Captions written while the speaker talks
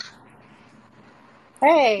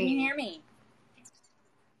Hey. Can you hear me?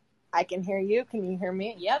 I can hear you. Can you hear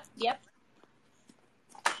me? Yep.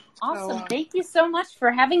 Awesome. Thank you so much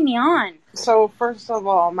for having me on. So, first of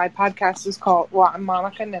all, my podcast is called, I'm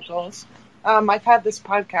Monica Nichols. I've had this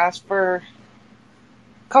podcast for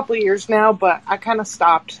a couple of years now, but I kind of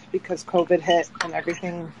stopped because COVID hit and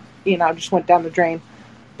everything, just went down the drain.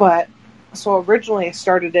 But, so originally I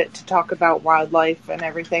started it to talk about wildlife and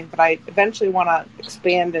everything, but I eventually want to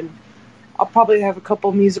expand, and I'll probably have a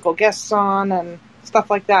couple musical guests on and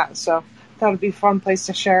stuff like that. So, that would be a fun place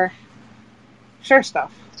to share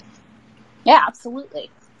stuff. Yeah, absolutely.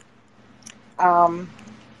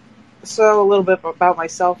 So a little bit about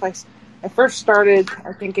myself. I first started,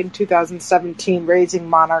 I think, in 2017 raising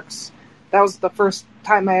monarchs. That was the first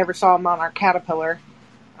time I ever saw a monarch caterpillar.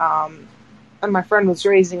 And my friend was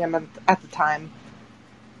raising them at the time.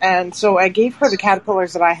 And so I gave her the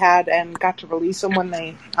caterpillars that I had and got to release them when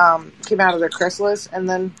they came out of their chrysalis, and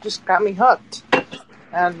then just got me hooked.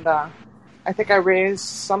 And I think I raised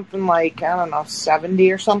something like,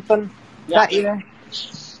 70 or something that year.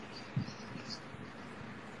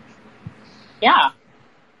 Yeah.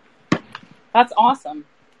 That's awesome.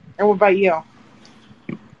 And what about you?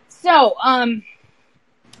 So, I'm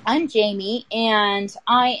Jamie, and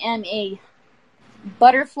I am a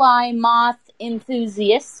butterfly moth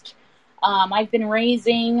enthusiast. I've been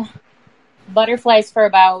raising butterflies for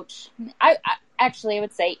about, I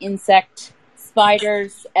would say insect,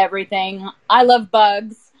 spiders, everything. I love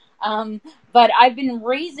bugs. But I've been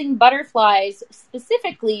raising butterflies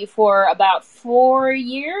specifically for about 4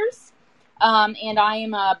 years. And I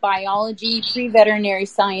am a biology pre-veterinary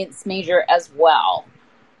science major as well.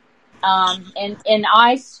 And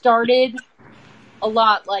I started a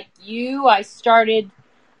lot like you. I started,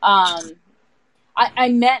 I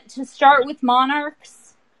meant to start with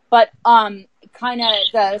monarchs, but kind of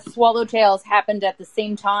the swallowtails happened at the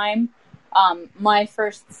same time. My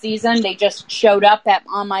first season, they just showed up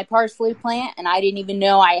on my parsley plant, and I didn't even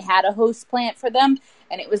know I had a host plant for them.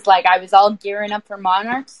 And it was like I was all gearing up for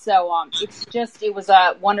monarchs. So it was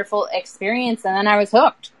a wonderful experience, and then I was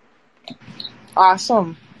hooked.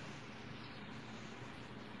 Awesome.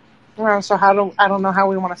 Well, so I don't know how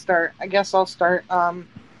we want to start. I guess I'll start.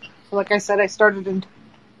 Like I said, I started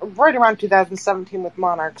right around 2017 with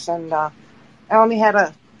monarchs, and I only had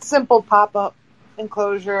a simple pop-up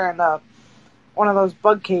enclosure and one of those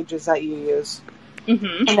bug cages that you use.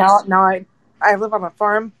 Mm-hmm. And now I live on a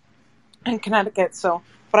farm in Connecticut,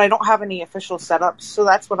 but I don't have any official setups, so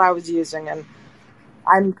that's what I was using, and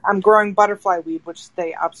I'm growing butterfly weed, which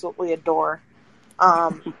they absolutely adore.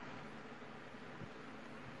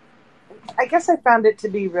 I guess I found it to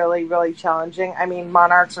be really, really challenging. I mean,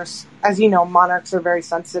 monarchs are very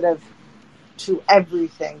sensitive to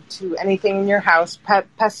everything, to anything in your house,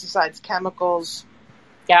 pesticides, chemicals.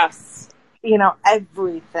 Yes.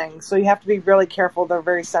 Everything. So you have to be really careful. They're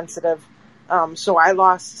very sensitive. So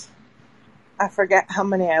I forget how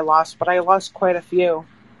many I lost, but I lost quite a few.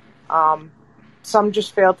 Some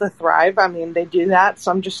just failed to thrive. I mean, they do that.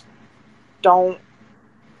 Some just don't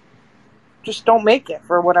make it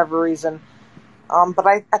for whatever reason. But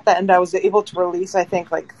at the end, I was able to release, I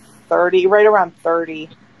think, like 30, right around 30.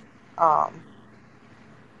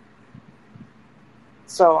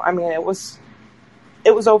 So, I mean, it was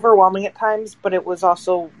overwhelming at times, but it was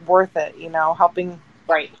also worth it,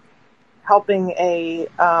 helping a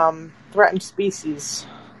threatened species,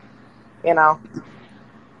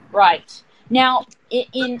 Right. Now,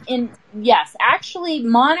 yes, actually,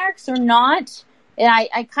 monarchs are not, and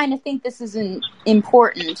I kind of think this is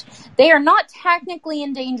important. They are not technically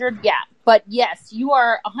endangered yet, but yes, you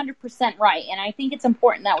are 100% right, and I think it's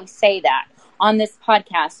important that we say that on this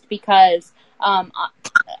podcast because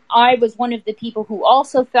I was one of the people who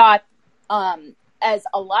also thought, as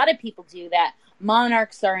a lot of people do, that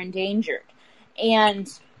monarchs are endangered, and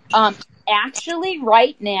actually,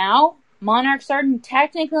 right now, monarchs are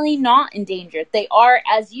technically not endangered. They are,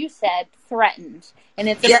 as you said, threatened. And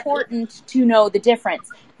it's important to know the difference.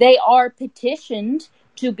 They are petitioned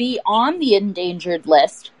to be on the endangered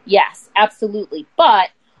list. Yes, absolutely. But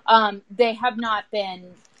they have not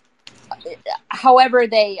been, however,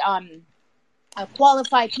 they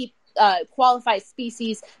qualify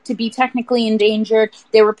species to be technically endangered.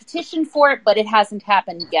 They were petitioned for it, but it hasn't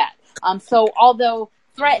happened yet. So although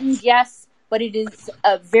threatened, yes, but it is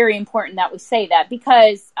very important that we say that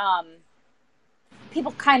because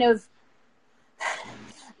people kind of...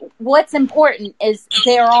 What's important is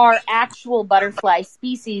there are actual butterfly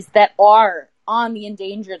species that are on the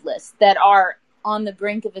endangered list, that are on the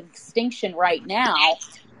brink of extinction right now.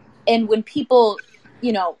 And when people,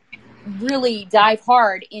 really dive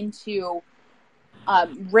hard into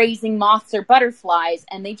raising moths or butterflies,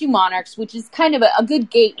 and they do monarchs, which is kind of a good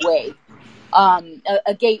gateway,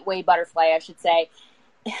 a gateway butterfly, I should say.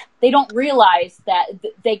 They don't realize that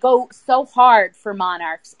they go so hard for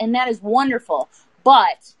monarchs, and that is wonderful.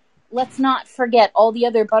 But let's not forget all the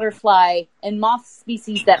other butterfly and moth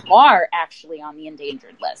species that are actually on the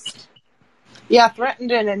endangered list. Yeah,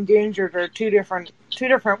 threatened and endangered are two different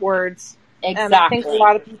words. Exactly. And I think a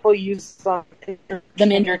lot of people use them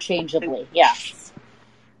interchangeably. Yes.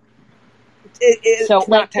 It's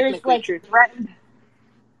not technically true. Threatened.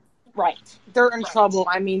 Right. They're in trouble.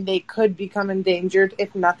 I mean, they could become endangered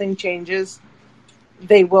if nothing changes.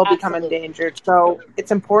 They will become endangered. So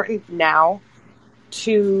it's important now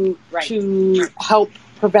to help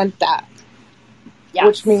prevent that. Yes.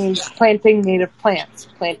 Which means planting native plants,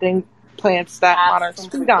 planting plants that monarchs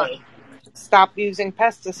feed on. Stop using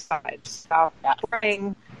pesticides. Stop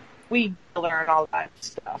spraying weed killer and all that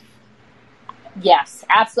stuff. Yes,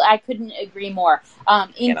 absolutely. I couldn't agree more.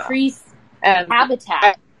 Increase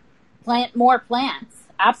habitat. Plant more plants.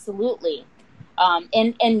 Absolutely.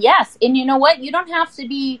 And yes, and you know what? You don't have to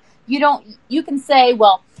be, you can say,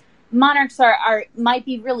 well, monarchs might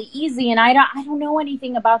be really easy, and I don't know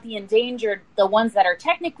anything about the endangered, the ones that are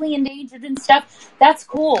technically endangered and stuff. That's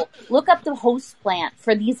cool. Look up the host plant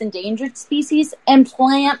for these endangered species and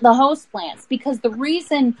plant the host plants, because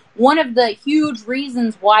one of the huge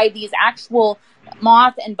reasons why these actual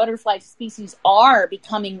moth and butterfly species are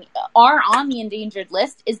on the endangered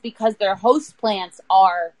list is because their host plants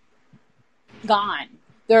are gone.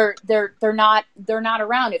 They're not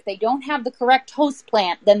around. If they don't have the correct host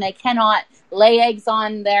plant, then they cannot lay eggs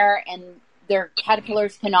on there, and their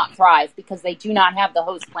caterpillars cannot thrive because they do not have the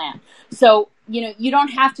host plant. So, you don't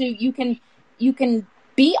have to, you can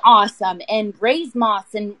be awesome and raise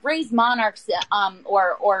moths and raise monarchs,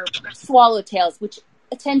 or swallowtails, which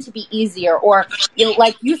tend to be easier, or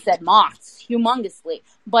like you said, moths humongously.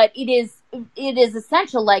 But it is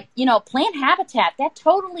essential, plant habitat that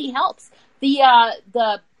totally helps. The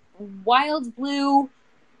wild blue,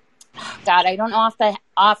 God, I don't know off the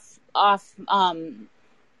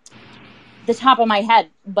top of my head,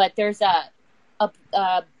 but there's a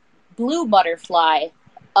blue butterfly,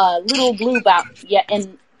 a little blue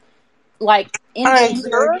and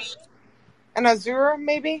an azure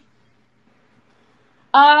maybe.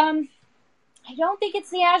 I don't think it's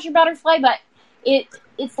the azure butterfly, but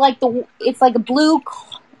it's like a blue.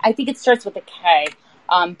 I think it starts with a K.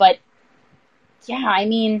 But yeah, I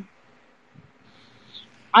mean,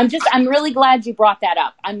 I'm really glad you brought that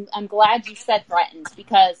up. I'm glad you said threatened,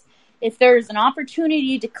 because if there's an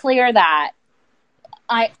opportunity to clear that,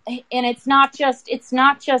 and it's not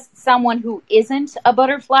just someone who isn't a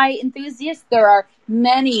butterfly enthusiast. There are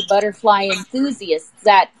many butterfly enthusiasts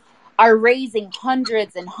that are raising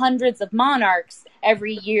hundreds and hundreds of monarchs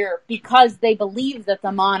every year because they believe that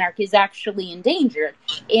the monarch is actually endangered.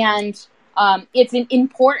 And it's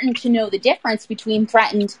important to know the difference between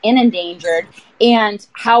threatened and endangered, and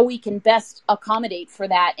how we can best accommodate for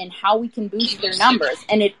that, and how we can boost their numbers.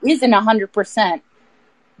 And it isn't 100%,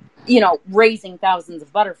 raising thousands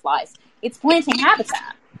of butterflies. It's planting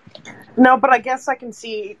habitat. No, but I guess I can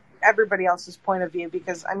see everybody else's point of view,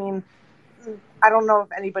 because, I mean, I don't know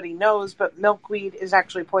if anybody knows, but milkweed is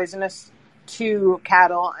actually poisonous to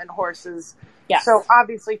cattle and horses. Yes. So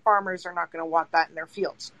obviously farmers are not going to want that in their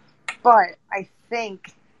fields. But I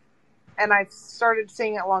think, and I've started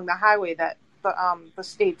seeing it along the highway, that the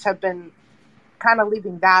states have been kind of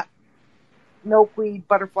leaving that milkweed,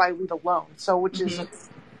 butterfly weed alone. So, which is a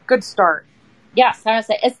good start. Yes, I would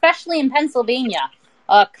say, especially in Pennsylvania.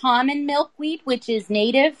 Common milkweed, which is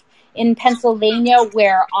native in Pennsylvania,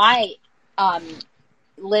 where I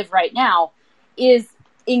live right now, is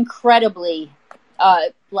incredibly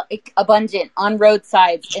abundant on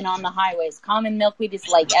roadsides and on the highways. Common milkweed is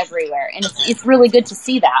everywhere, and it's really good to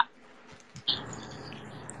see that.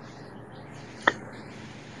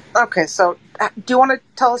 Okay, so do you want to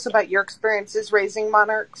tell us about your experiences raising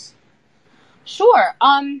monarchs? Sure.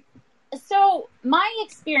 So my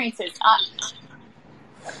experiences.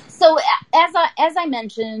 So as I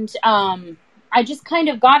mentioned, I just kind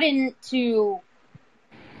of got into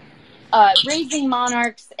raising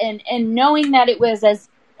monarchs, and knowing that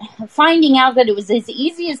finding out that it was as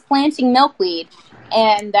easy as planting milkweed,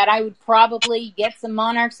 and that I would probably get some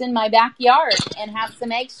monarchs in my backyard and have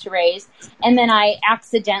some eggs to raise. And then I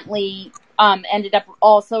accidentally ended up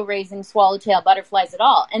also raising swallowtail butterflies at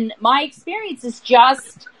all. And my experience is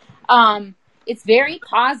just, it's very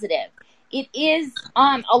positive. It is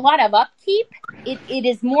a lot of upkeep. It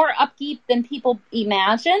is more upkeep than people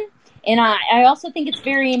imagine. And I also think it's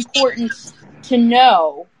very important to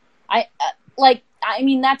know. I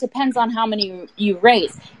mean, that depends on how many you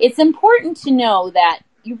raise. It's important to know that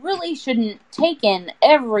you really shouldn't take in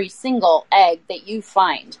every single egg that you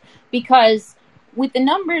find, because with the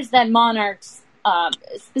numbers that monarchs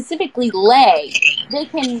specifically lay, they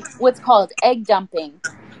can what's called egg dumping.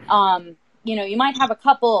 You might have a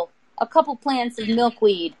couple plants of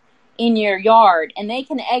milkweed in your yard, and they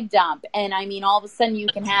can egg dump, and I mean, all of a sudden you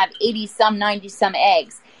can have 80 some, 90 some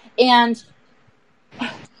eggs, and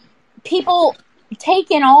people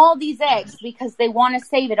take in all these eggs because they want to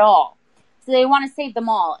save it all. So they want to save them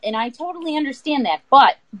all. And I totally understand that.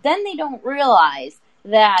 But then they don't realize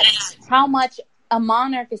that how much a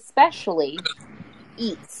monarch especially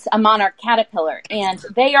eats, a monarch caterpillar. And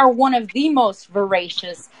they are one of the most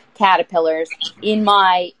voracious caterpillars in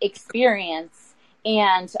my experience.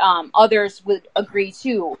 And others would agree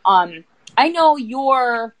too. I know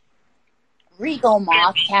your regal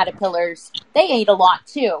moth caterpillars, they ate a lot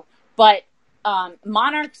too. But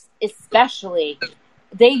monarchs especially,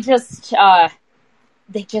 they just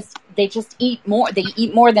eat more. They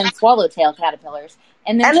eat more than swallowtail caterpillars.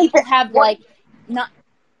 And then people have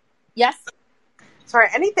yes. Sorry,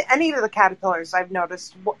 any of the caterpillars I've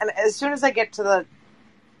noticed, and as soon as I get to the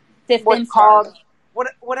fifth what's called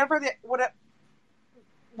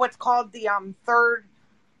the third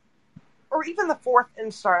or even the fourth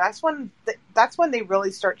instar, that's when they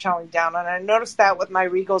really start chowing down. And I noticed that with my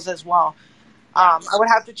regals as well. I would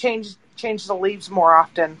have to change the leaves more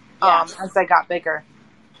often as they got bigger.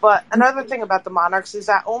 But another thing about the monarchs is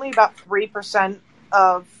that only about 3%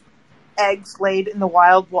 of eggs laid in the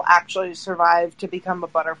wild will actually survive to become a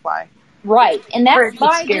butterfly. Right, and that's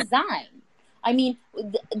by design. I mean,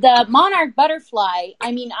 the monarch butterfly,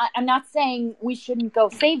 I mean, I'm not saying we shouldn't go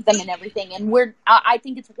save them and everything, and I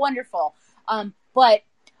think it's wonderful. But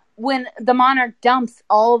when the monarch dumps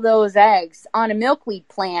all those eggs on a milkweed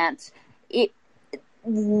plant,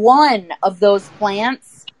 one of those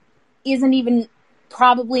plants isn't even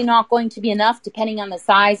probably not going to be enough, depending on the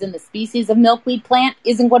size and the species of milkweed plant,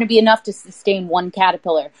 isn't going to be enough to sustain one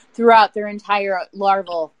caterpillar throughout their entire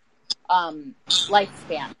larval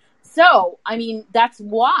lifespan. So, I mean, that's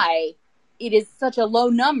why it is such a low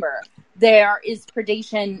number. There is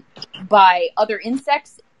predation by other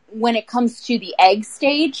insects when it comes to the egg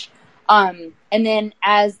stage. And then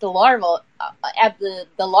as the larvae,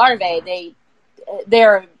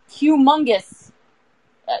 they're humongous.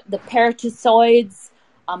 The parasitoids,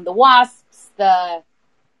 the wasps,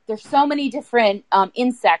 there's so many different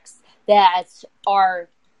insects that are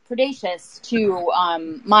predaceous to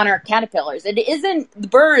monarch caterpillars. It isn't the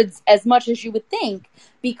birds as much as you would think,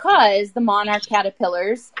 because the monarch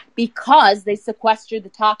caterpillars, because they sequester the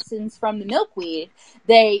toxins from the milkweed,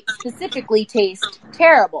 they specifically taste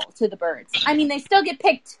terrible to the birds. I mean, they still get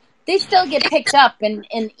picked up and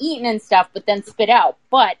eaten and stuff, but then spit out.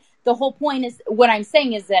 But the whole point is, what I'm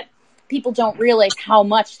saying is that people don't realize how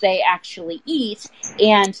much they actually eat,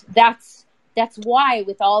 and that's why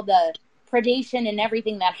with all the predation and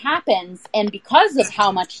everything that happens, and because of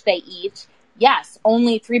how much they eat, yes,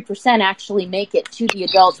 only 3% actually make it to the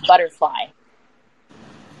adult butterfly.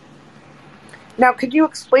 Now, could you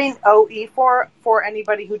explain OE for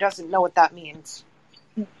anybody who doesn't know what that means?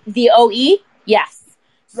 The OE? Yes.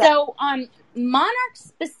 Yeah. So, monarchs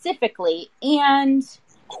specifically, and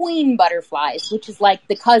queen butterflies, which is like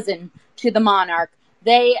the cousin to the monarch,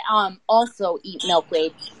 they also eat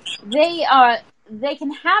milkweed. They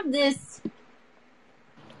can have this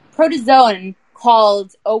protozoan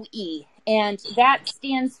called OE, and that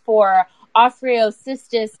stands for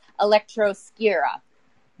Ophrocystis electroscira.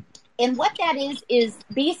 And what that is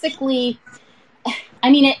basically, I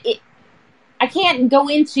mean, I can't go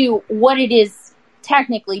into what it is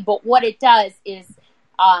technically, but what it does is,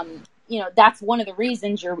 that's one of the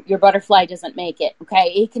reasons your butterfly doesn't make it.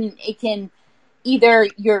 Okay, it can either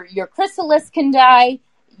your chrysalis can die.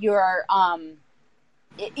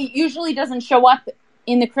 It usually doesn't show up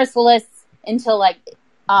in the chrysalis until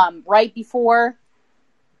right before,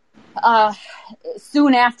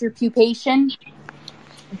 soon after pupation.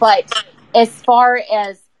 But as far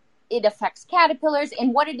as it affects caterpillars,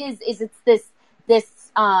 and what it is it's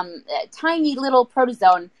this tiny little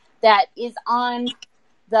protozoan that is on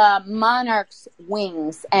the monarch's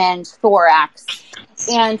wings and thorax.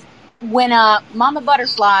 And when a mama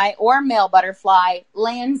butterfly or male butterfly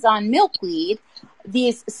lands on milkweed,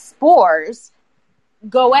 these spores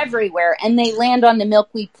go everywhere and they land on the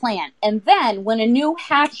milkweed plant. And then when a new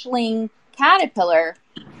hatchling caterpillar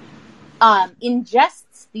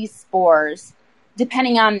ingests these spores,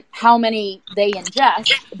 depending on how many they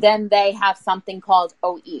ingest, then they have something called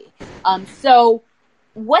OE. So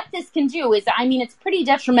what this can do is, I mean, it's pretty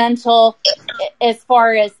detrimental. as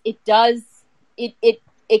far as it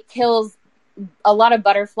kills a lot of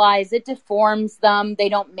butterflies. It deforms them. They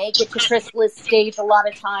don't make it to chrysalis stage a lot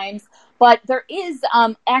of times. But there is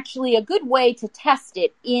actually a good way to test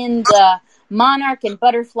it in the monarch and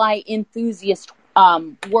butterfly enthusiast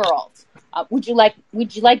world. Would you like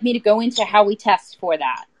me to go into how we test for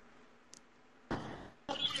that?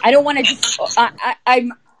 I don't want to just.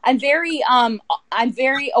 I'm very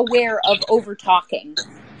aware of over talking.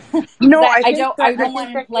 No, I don't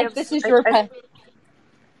want to like this is your.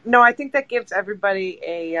 No, I think that gives everybody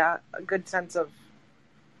a good sense of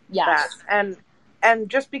that. And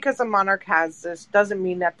just because a monarch has this doesn't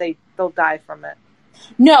mean that they'll die from it.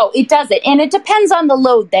 No, it doesn't. And it depends on the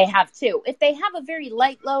load they have too. If they have a very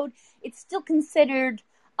light load, it's still considered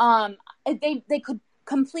they could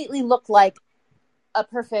completely look like a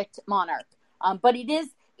perfect monarch. But it is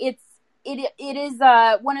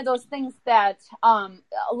one of those things that a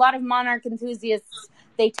lot of monarch enthusiasts,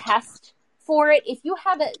 they test for it. If you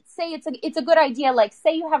have it's a good idea. Like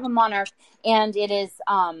say you have a monarch and it is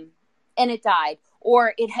and it died,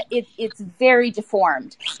 or it's very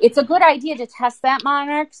deformed. It's a good idea to test that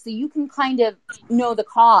monarch so you can kind of know the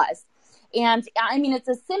cause. And I mean, it's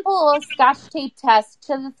a simple Scotch tape test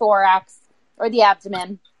to the thorax or the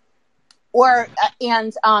abdomen,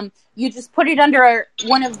 and you just put it under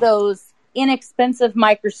one of those inexpensive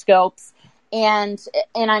microscopes. And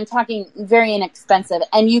I'm talking very inexpensive,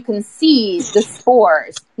 and you can see the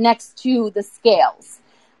spores next to the scales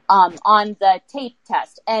on the tape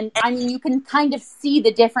test. And I mean, you can kind of see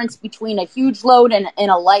the difference between a huge load and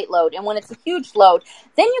a light load. And when it's a huge load,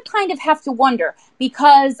 then you kind of have to wonder,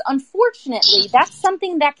 because unfortunately, that's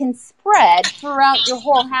something that can spread throughout your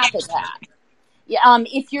whole habitat.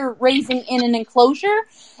 If you're raising in an enclosure,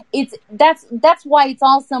 that's why it's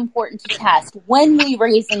also important to test when we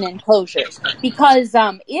raise in enclosures, because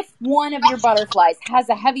if one of your butterflies has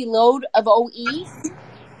a heavy load of OE,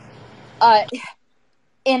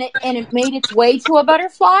 and it made its way to a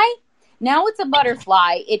butterfly, now it's a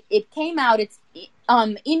butterfly. It came out. It's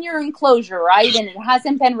in your enclosure, right? And it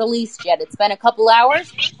hasn't been released yet. It's been a couple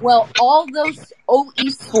hours. Well, all those OE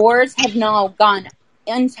spores have now gone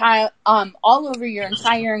all over your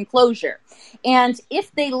entire enclosure. And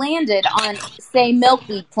if they landed on, say,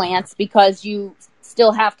 milkweed plants, because you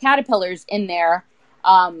still have caterpillars in there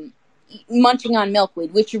munching on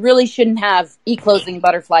milkweed, which you really shouldn't have eclosing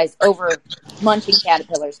butterflies over munching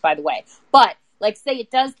caterpillars, by the way. But like say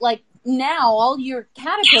it does, like now all your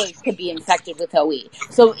caterpillars could be infected with OE.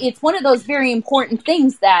 So it's one of those very important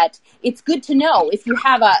things that it's good to know. If you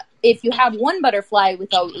have one butterfly with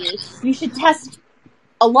OE, you should test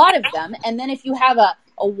a lot of them. And then if you have a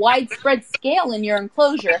widespread scale in your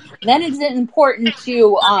enclosure, then it's important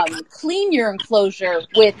to clean your enclosure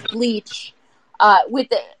with bleach, with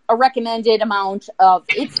a recommended amount of,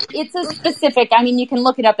 it's a specific, I mean, you can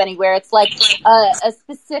look it up anywhere. It's like a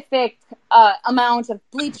specific amount of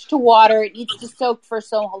bleach to water. It needs to soak for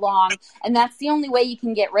so long. And that's the only way you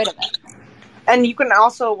can get rid of it. And you can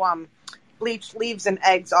also bleach leaves and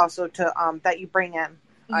eggs also to that you bring in.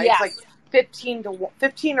 Yes. It's like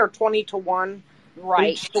 15 or 20 to 1 right.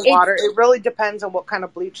 bleach to water. It really depends on what kind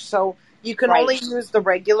of bleach. So you can only use the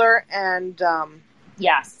regular and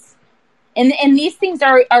yes. And these things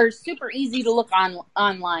are super easy to look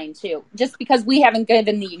online too. Just because we haven't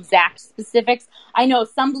given the exact specifics, I know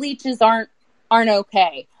some bleaches aren't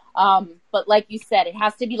okay. But like you said, it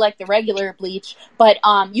has to be like the regular bleach. But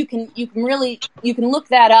you can look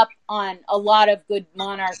that up on a lot of good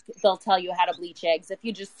monarchs. They'll tell you how to bleach eggs if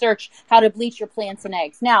you just search how to bleach your plants and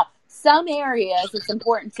eggs. Now, some areas it's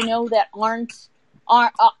important to know that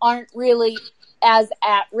aren't really as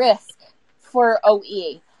at risk for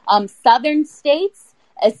OE. Southern states,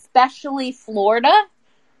 especially Florida,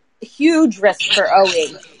 huge risk for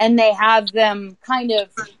OE, and they have them kind of.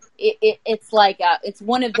 It's like it's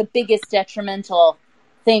one of the biggest detrimental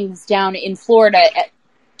things down in Florida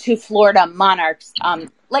to Florida monarchs.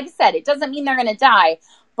 Like I said, it doesn't mean they're going to die,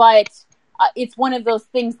 but it's one of those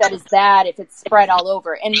things that is bad if it's spread all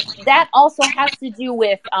over. And that also has to do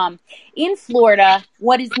with in Florida,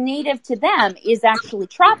 what is native to them is actually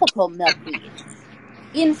tropical milkweed.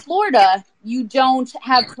 In Florida, you don't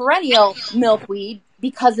have perennial milkweed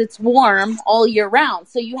because it's warm all year round.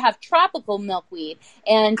 So you have tropical milkweed.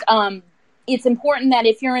 And it's important that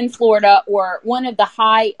if you're in Florida or one of the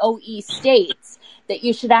high OE states, that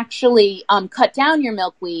you should actually cut down your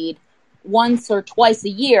milkweed once or twice a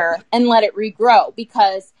year and let it regrow.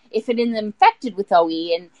 Because if it is infected with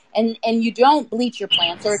OE and you don't bleach your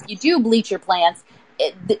plants, or if you do bleach your plants,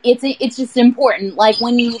 it's just important. Like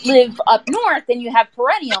when you live up north and you have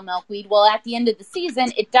perennial milkweed, well, at the end of the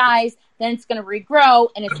season, it dies, then it's going to regrow,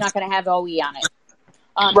 and it's not going to have OE on it.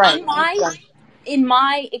 Right. In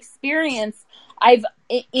my experience, I've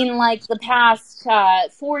in like the past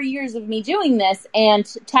 4 years of me doing this and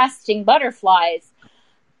testing butterflies.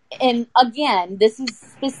 And again, this is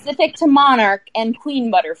specific to monarch and queen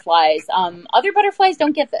butterflies. Other butterflies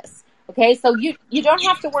don't get this. Okay, so you don't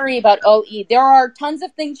have to worry about OE. There are tons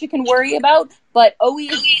of things you can worry about, but OE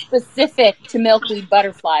is specific to milkweed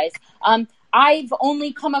butterflies. I've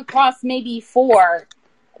only come across maybe 4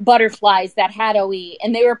 butterflies that had OE,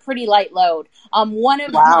 and they were pretty light load. One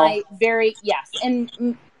of my very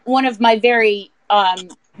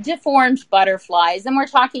deformed butterflies, and we're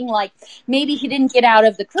talking like maybe he didn't get out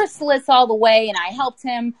of the chrysalis all the way, and I helped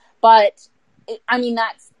him, but I mean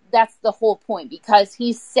that's the whole point, because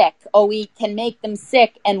he's sick. OE can make them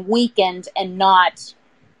sick and weakened and not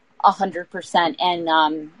 100%,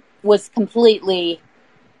 and was completely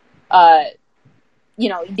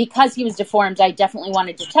because he was deformed, I definitely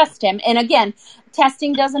wanted to test him. And again,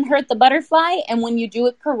 testing doesn't hurt the butterfly, and when you do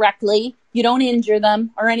it correctly, you don't injure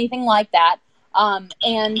them or anything like that.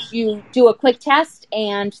 And you do a quick test,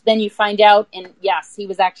 and then you find out, and yes, he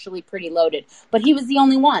was actually pretty loaded. But he was the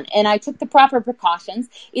only one, and I took the proper precautions.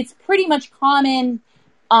 It's pretty much common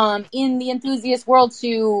in the enthusiast world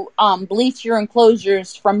to bleach your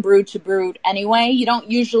enclosures from brood to brood anyway. You don't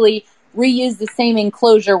usually reuse the same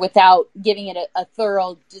enclosure without giving it a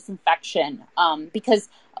thorough disinfection, because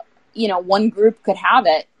one group could have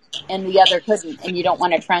it and the other couldn't, and you don't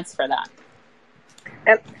want to transfer that.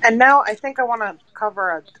 And now I think I want to cover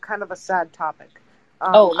a kind of a sad topic.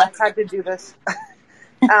 I've had to do this.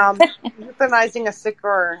 Euthanizing a sick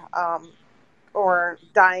or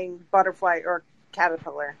dying butterfly or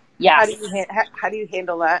caterpillar. Yes. How do you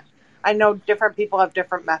handle that? I know different people have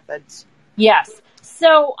different methods. Yes.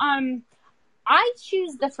 So I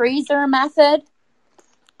choose the freezer method.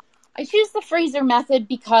 I choose the freezer method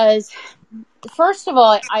because, first of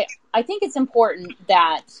all, I think it's important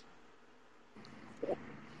that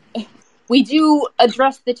we do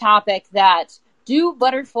address the topic that, do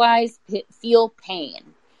butterflies feel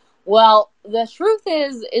pain? Well, the truth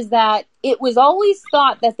is that it was always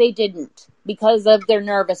thought that they didn't because of their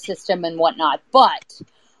nervous system and whatnot. But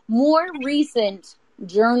more recent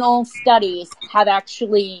journal studies have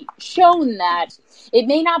actually shown that it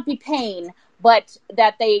may not be pain, but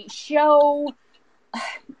that they show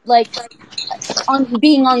like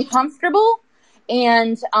being uncomfortable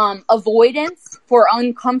and avoidance for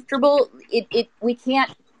uncomfortable. We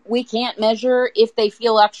can't measure if they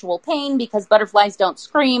feel actual pain because butterflies don't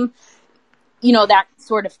scream, that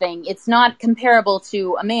sort of thing. It's not comparable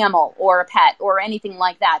to a mammal or a pet or anything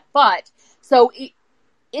like that. But so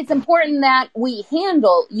it's important that we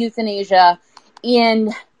handle euthanasia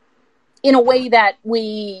in a way that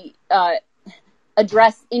we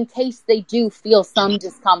address in case they do feel some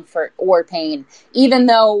discomfort or pain, even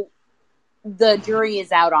though the jury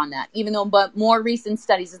is out on that. But more recent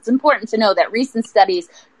studies, it's important to know that recent studies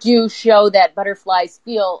do show that butterflies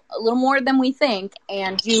feel a little more than we think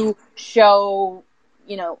and do show,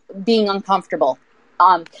 being uncomfortable.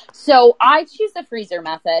 So I choose the freezer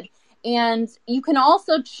method. And you can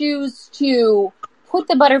also choose to put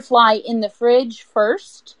the butterfly in the fridge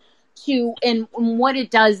first and what it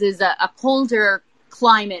does is a colder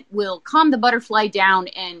climate will calm the butterfly down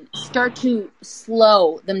and start to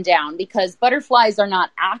slow them down, because butterflies are not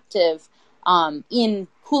active in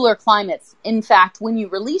cooler climates. In fact, when you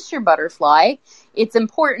release your butterfly, it's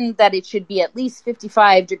important that it should be at least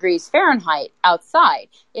 55 degrees Fahrenheit outside.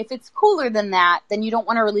 If it's cooler than that, then you don't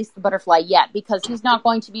want to release the butterfly yet, because he's not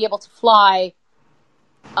going to be able to fly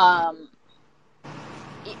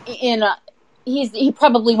he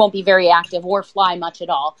probably won't be very active or fly much at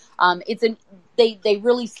all. They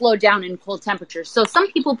really slow down in cold temperatures. So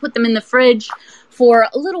some people put them in the fridge for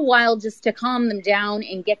a little while just to calm them down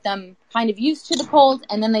and get them kind of used to the cold,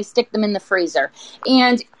 and then they stick them in the freezer.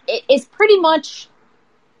 And it's pretty much,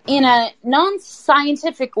 in a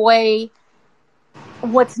non-scientific way,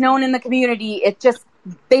 what's known in the community, it just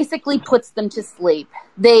basically puts them to sleep.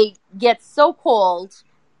 They get so cold,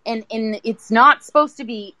 and it's not supposed to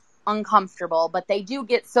be uncomfortable, but they do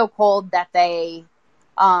get so cold that they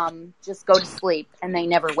just go to sleep and they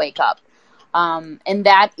never wake up. And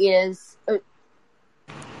that is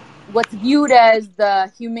what's viewed as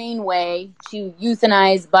the humane way to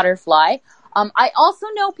euthanize butterfly. I also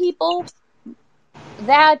know people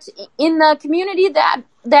that in the community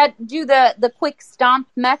that do the quick stomp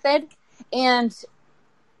method, and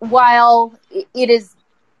while it is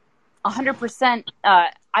 100%,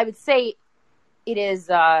 I would say it is,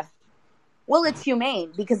 well, it's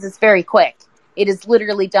humane because it's very quick. It is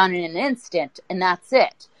literally done in an instant, and that's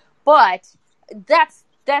it. But that's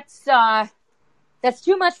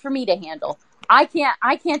too much for me to handle. I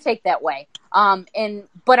can't take that way.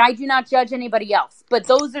 But I do not judge anybody else. But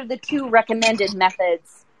those are the two recommended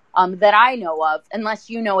methods that I know of, unless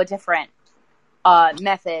you know a different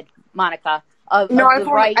method, Monica. No,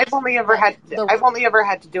 I've only ever had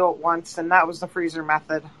to do it once, and that was the freezer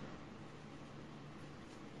method.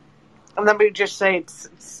 And let me just say,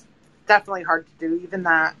 it's definitely hard to do. Even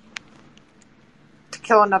that, to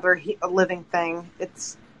kill another living thing,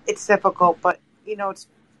 it's difficult. But it's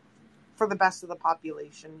for the best of the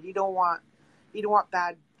population. You don't want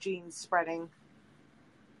bad genes spreading.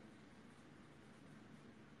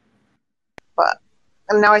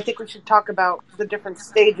 And now I think we should talk about the different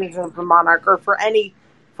stages of the monarch, or for any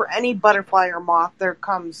butterfly or moth.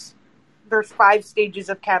 There's 5 stages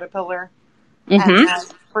of caterpillar, Mm-hmm. and then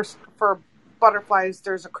for butterflies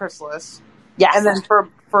there's a chrysalis. Yes. And then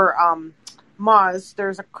for moths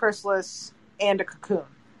there's a chrysalis and a cocoon.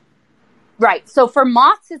 Right. So for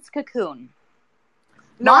moths it's cocoon.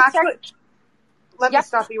 No, Moths actually, let me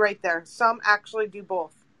stop you right there. Some actually do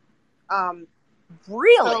both.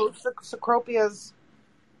 Really? So Cecropias,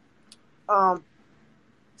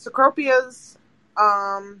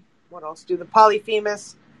 what else do the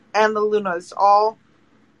Polyphemus and the Lunas all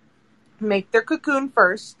make their cocoon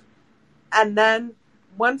first, and then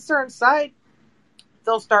once they're inside,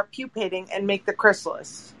 they'll start pupating and make the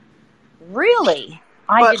chrysalis. Really?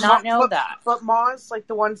 I did not know that. But moths, like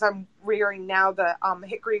the ones I'm rearing now, the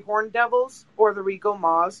hickory horned devils or the regal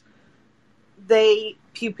moths, they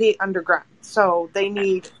pupate underground. So they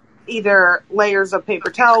need either layers of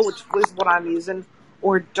paper towel, which is what I'm using,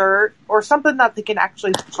 or dirt, or something that they can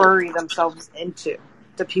actually bury themselves into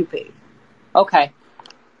to pupate. Okay.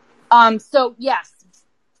 So yes,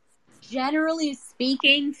 generally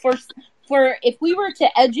speaking, for if we were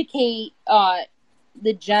to educate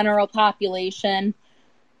the general population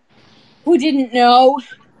who didn't know,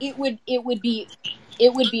 it would be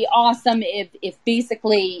awesome if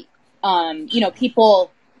basically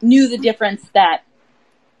people knew the difference that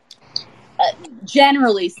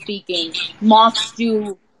generally speaking, moths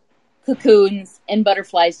do cocoons and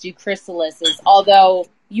butterflies do chrysalises, although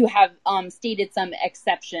you have stated some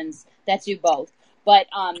exceptions that do both. But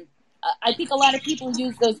I think a lot of people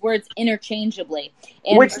use those words interchangeably.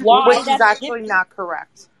 And which is actually not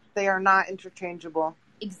correct. They are not interchangeable.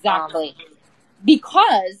 Exactly.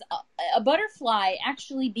 Because a butterfly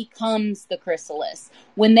actually becomes the chrysalis.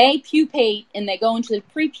 When they pupate and they go into the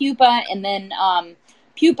prepupa and then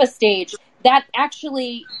pupa stage, that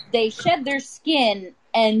actually, they shed their skin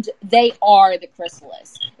and they are the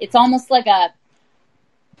chrysalis. It's almost like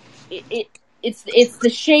it's the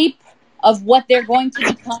shape of what they're going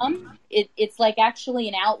to become. It's like actually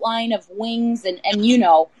an outline of wings and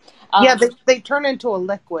they turn into a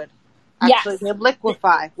liquid. Actually, they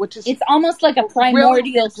liquefy, which is it's almost like a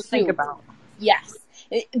primordial soup. Think about. Yes,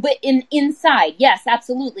 but inside, yes,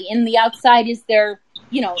 absolutely. In the outside is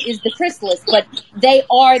is the chrysalis, but they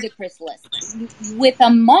are the chrysalis. With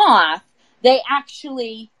a moth, they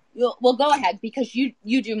actually well go ahead because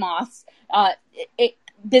you do moths.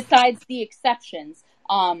 Besides the exceptions,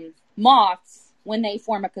 moths, when they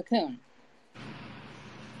form a cocoon,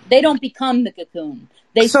 they don't become the cocoon.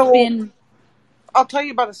 They spin. I'll tell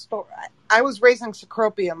you about a story. I was raising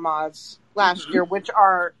Cecropia moths last year, which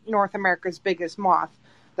are North America's biggest moth.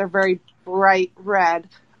 They're very bright red.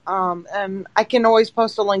 And I can always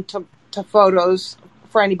post a link to photos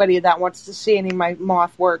for anybody that wants to see any of my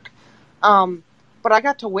moth work. But I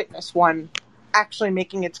got to witness one actually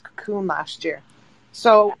making its cocoon last year.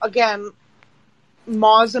 So again,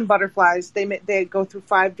 moths and butterflies, they go through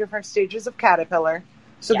 5 different stages of caterpillar.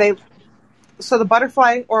 So the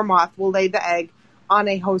butterfly or moth will lay the egg on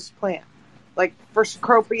a host plant. Like for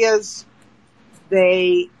Cecropias,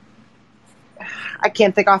 I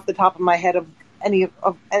can't think off the top of my head of any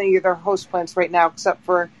of their host plants right now, except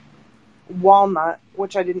for walnut,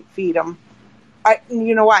 which I didn't feed them.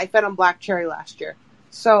 You know what? I fed them black cherry last year.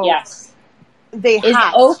 So yes, they is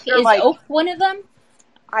hatch. oak oak one of them?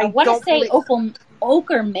 I want to say oak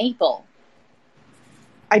or maple.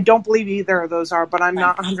 I don't believe either of those are, but I'm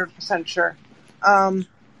not 100% sure.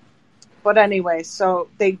 But anyway, so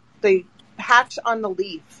they hatch on the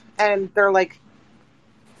leaf, and they're like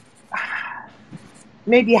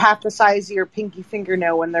maybe half the size of your pinky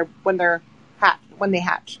fingernail when they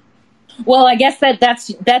hatch. Well, I guess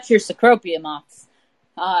that's your Cecropia moths.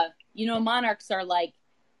 Monarchs are like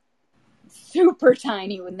super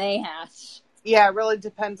tiny when they hatch. Yeah, it really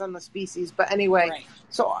depends on the species. But anyway, Right.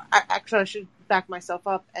 so I should back myself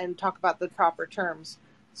up and talk about the proper terms.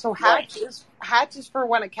 So Right. hatch is for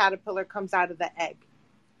when a caterpillar comes out of the egg,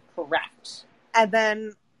 Correct. and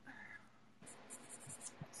then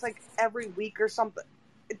it's like every week or something.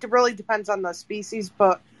 It really depends on the species,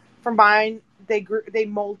 but for mine, they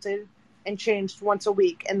molted and changed once a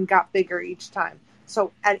week and got bigger each time.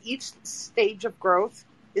 So at each stage of growth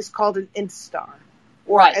is called an instar,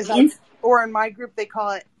 or Right. or in my group they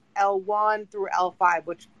call it L1 through L5,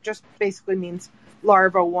 which just basically means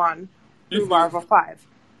larva 1 through larva 5.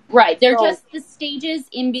 Right. They're So, just the stages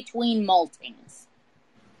in between moltings.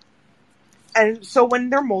 and so when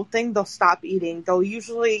they're molting, they'll stop eating. They'll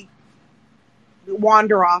usually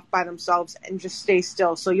wander off by themselves and just stay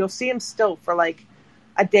still. So you'll see them still for like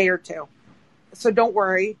a day or two. So don't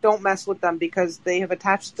worry, don't mess with them because they have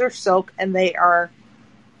attached their silk and they are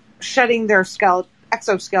shedding their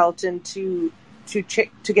exoskeleton to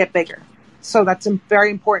get bigger. So that's very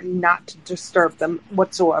important not to disturb them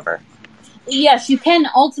whatsoever. Yes, you can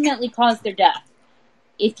ultimately cause their death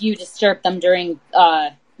if you disturb them during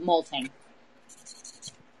molting.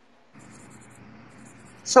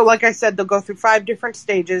 So like I said, they'll go through 5 different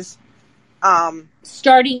stages.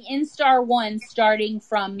 Starting instar 1, starting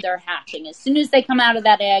from their hatching. As soon as they come out of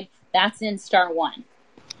that egg, that's instar 1.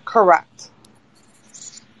 Correct.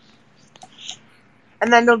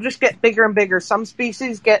 And then they'll just get bigger and bigger. Some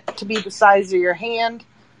species get to be the size of your hand,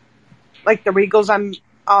 like the regals.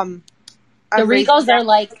 The regals are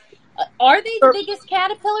like, are they the biggest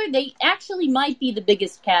caterpillar? They actually might be the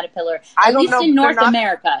biggest caterpillar, at least in North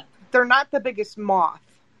America. They're not the biggest moth.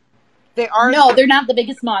 They are. No, they're not the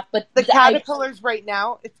biggest moth, but the caterpillars right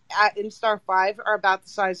now, it's at instar 5, are about the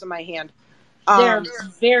size of my hand. They're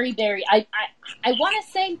very, very. I want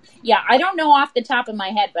to say, yeah, I don't know off the top of my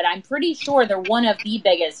head, but I'm pretty sure they're one of the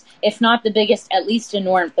biggest, if not the biggest, at least in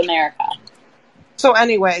North America. So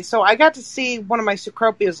anyway, I got to see one of my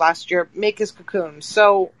Cecropias last year make his cocoon.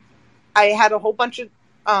 So I had a whole bunch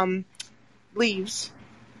of leaves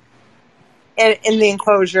in the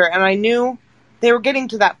enclosure, and I knew they were getting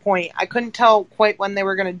to that point. I couldn't tell quite when they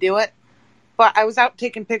were going to do it, but I was out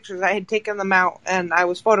taking pictures. I had taken them out, and I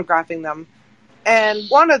was photographing them. And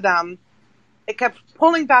one of them, it kept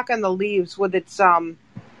pulling back on the leaves with its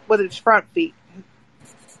front feet,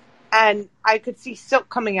 and I could see silk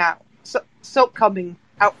coming out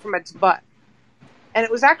from its butt. And it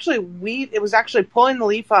was actually pulling the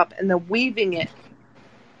leaf up and then weaving it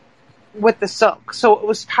with the silk. So it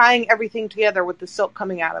was tying everything together with the silk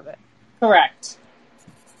coming out of it. Correct.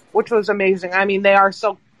 Which was amazing. I mean, they are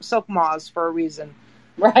silk moths for a reason.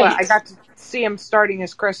 Right. But I got to see him starting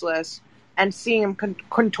his chrysalis and seeing him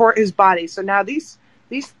contort his body. So now these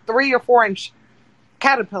 3 or 4 inch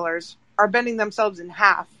caterpillars are bending themselves in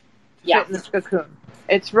half to fit in this cocoon.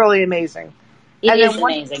 It's really amazing. It is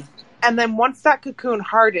amazing. And then once that cocoon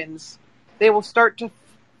hardens, they will start to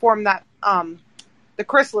form that the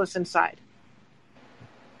chrysalis inside.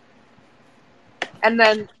 And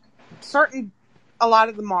then a lot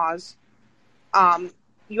of the moths,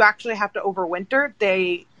 you actually have to overwinter.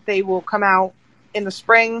 They will come out in the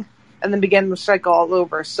spring and then begin the cycle all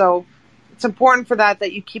over. So it's important for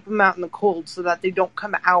that you keep them out in the cold so that they don't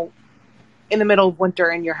come out in the middle of winter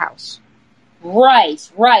in your house. Right.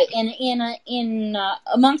 And in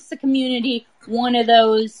amongst the community, one of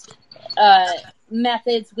those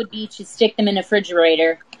methods would be to stick them in a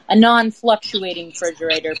refrigerator, a non-fluctuating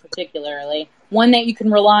refrigerator, particularly one that you can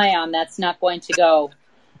rely on. That's not going to go.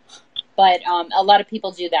 But a lot of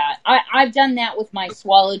people do that. I've done that with my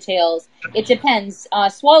swallowtails. It depends.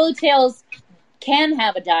 Swallowtails can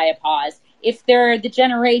have a diapause if they're the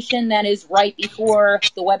generation that is right before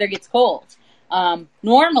the weather gets cold.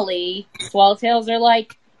 Normally, swallowtails are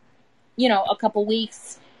like, a couple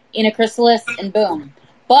weeks in a chrysalis and boom.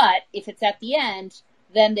 But if it's at the end,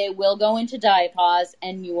 then they will go into diapause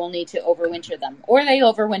and you will need to overwinter them. Or they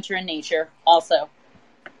overwinter in nature also.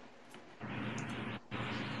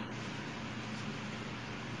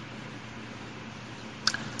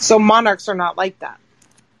 So monarchs are not like that.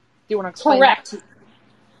 Do you want to explain? Correct.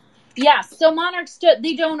 Yeah, so monarchs,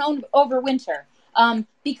 they don't overwinter.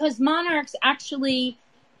 Because monarchs actually,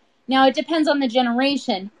 now it depends on the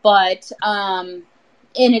generation, but, and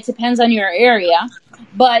it depends on your area,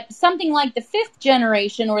 but something like the 5th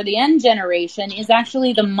generation or the N generation is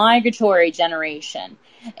actually the migratory generation.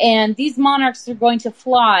 And these monarchs are going to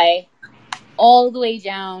fly all the way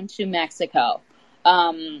down to Mexico.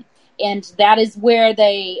 And that is where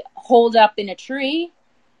they hold up in a tree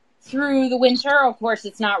through the winter. Of course,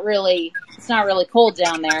 it's not really cold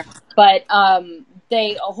down there, but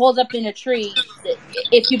they hold up in a tree.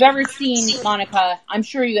 If you've ever seen, Monica, I'm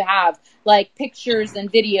sure you have, like pictures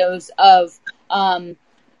and videos of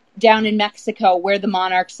down in Mexico where the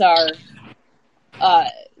monarchs are,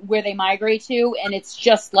 where they migrate to, and it's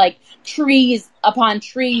just like trees upon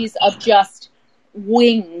trees of just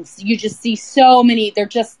wings. You just see so many. They're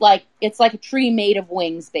just like, it's like a tree made of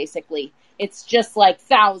wings, basically. It's just like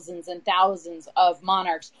thousands and thousands of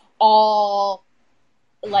monarchs, all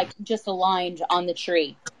like just aligned on the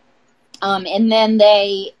tree. And then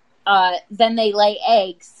they lay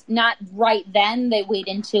eggs. Not right then. They wait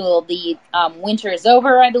until the winter is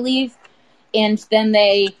over, I believe, and then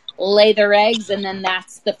they lay their eggs, and then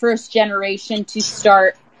that's the first generation to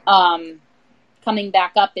start coming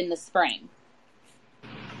back up in the spring.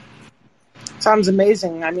 Sounds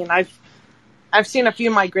amazing. I mean, I've seen a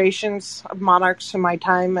few migrations of monarchs in my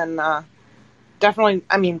time, and definitely,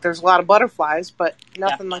 I mean, there's a lot of butterflies, but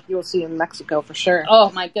nothing like you'll see in Mexico for sure.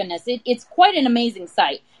 Oh my goodness, it's quite an amazing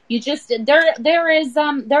sight. You just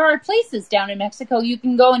there are places down in Mexico you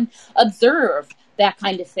can go and observe that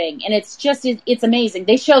kind of thing, and it's amazing.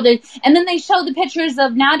 They show and then they show the pictures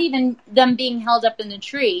of not even them being held up in the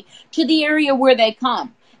tree to the area where they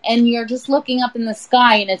come. And you're just looking up in the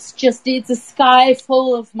sky, and it's a sky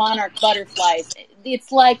full of monarch butterflies.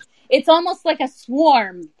 It's almost like a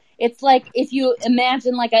swarm. It's like if you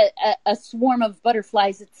imagine like a swarm of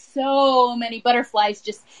butterflies. It's so many butterflies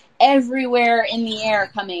just everywhere in the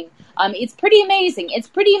air coming. It's pretty amazing. It's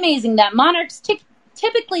pretty amazing that monarchs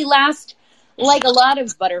typically last like a lot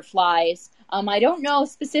of butterflies. I don't know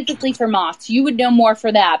specifically for moths. You would know more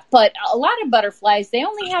for that. But a lot of butterflies, they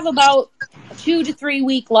only have about a 2 to 3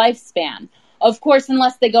 week lifespan. Of course,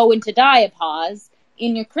 unless they go into diapause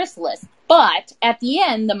in your chrysalis. But at the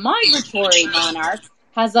end, the migratory monarch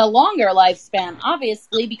has a longer lifespan,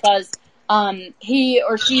 obviously, because he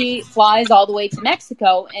or she flies all the way to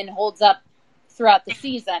Mexico and holds up throughout the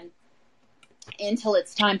season until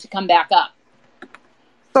it's time to come back up.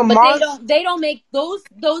 So but they don't make those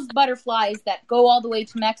butterflies that go all the way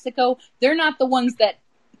to Mexico. They're not the ones that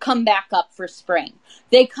come back up for spring.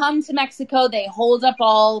 They come to Mexico, they hold up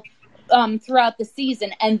all throughout the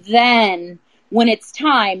season, and then when it's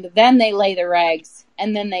time, then they lay their eggs,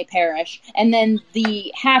 and then they perish. And then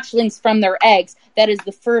the hatchlings from their eggs, that is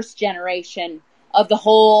the first generation of the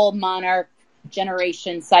whole monarch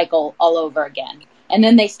generation cycle all over again. And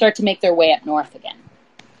then they start to make their way up north again.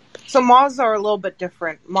 So moths are a little bit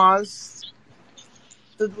different. Moths,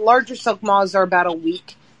 the larger silk moths are about a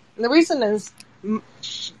week. And the reason is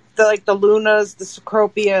the lunas, the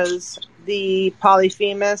cecropias, the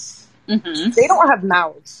polyphemus, they don't have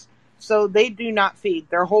mouths. So they do not feed.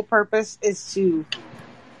 Their whole purpose is to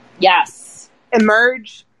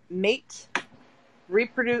emerge, mate,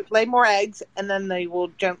 reproduce, lay more eggs, and then they will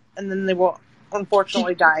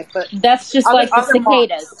unfortunately die. But that's just like the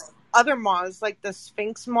cicadas. Other moths, like the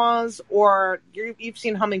sphinx moths, or you've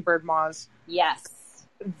seen hummingbird moths. Yes.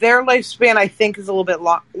 Their lifespan, I think, is a little bit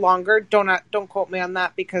longer. Don't quote me on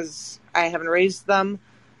that because I haven't raised them.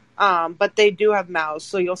 But they do have mouths,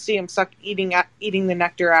 so you'll see them eating the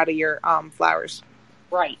nectar out of your flowers.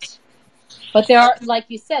 Right. But there are, like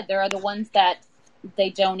you said, there are the ones that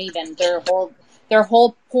they don't even. Their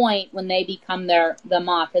whole point when they become the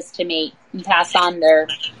moth is to mate and pass on their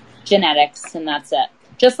genetics, and that's it.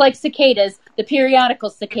 Just like cicadas, the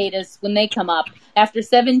periodical cicadas, when they come up, after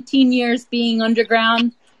 17 years being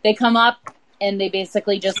underground, they come up and they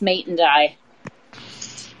basically just mate and die.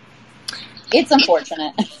 It's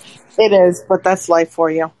unfortunate. It is, but that's life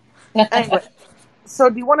for you. Anyway, so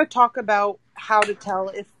do you want to talk about how to tell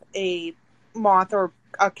if a moth or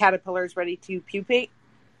a caterpillar is ready to pupate?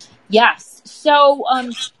 Yes. So,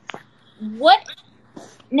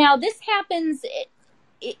 now this happens...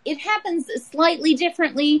 It happens slightly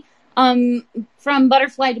differently from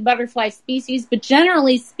butterfly to butterfly species, but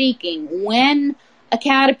generally speaking, when a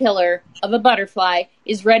caterpillar of a butterfly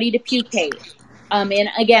is ready to pupate, and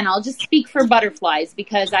again, I'll just speak for butterflies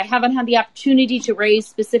because I haven't had the opportunity to raise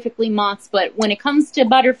specifically moths, but when it comes to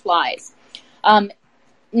butterflies,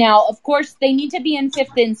 now, of course, they need to be in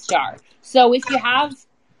 5th instar. So if you have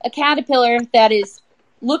a caterpillar that is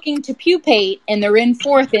looking to pupate and they're in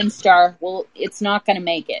 4th instar, well, it's not going to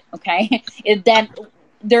make it, okay?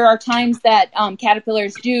 There are times that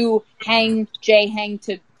caterpillars do hang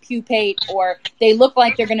to pupate, or they look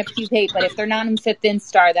like they're going to pupate, but if they're not in 5th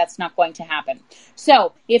instar, that's not going to happen.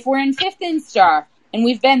 So if we're in 5th instar and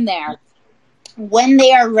we've been there, when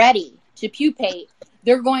they are ready to pupate,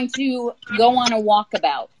 they're going to go on a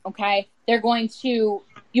walkabout, okay?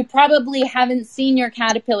 You probably haven't seen your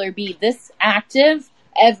caterpillar be this active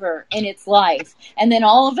ever in its life. And then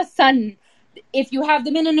all of a sudden, if you have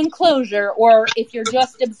them in an enclosure or if you're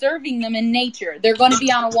just observing them in nature, they're going to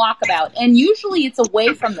be on a walkabout. And usually it's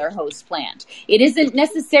away from their host plant. It isn't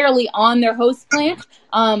necessarily on their host plant.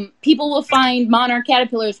 People will find monarch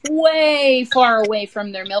caterpillars way far away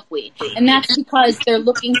from their milkweed. And that's because they're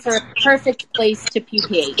looking for a perfect place to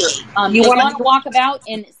pupate. They go on a walkabout,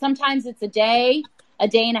 and sometimes it's a day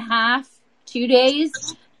and a half, 2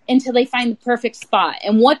 days, until they find the perfect spot.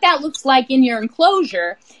 And what that looks like in your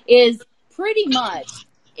enclosure is pretty much,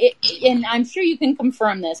 and I'm sure you can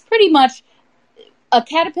confirm this, pretty much a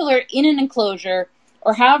caterpillar in an enclosure,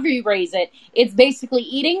 or however you raise it, it's basically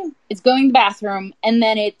eating, it's going to the bathroom, and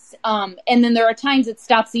then and then there are times it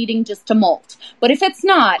stops eating just to molt. But if it's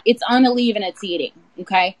not, it's on a leave and it's eating,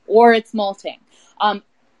 okay? Or it's molting.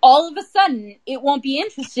 All of a sudden, it won't be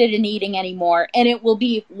interested in eating anymore, and it will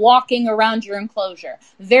be walking around your enclosure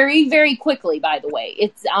very, very quickly, by the way.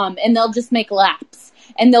 And they'll just make laps,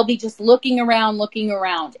 and they'll be just looking around.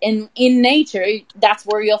 And in nature, that's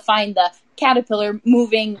where you'll find the caterpillar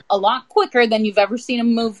moving a lot quicker than you've ever seen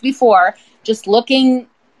them move before, just looking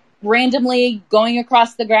randomly, going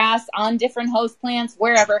across the grass, on different host plants,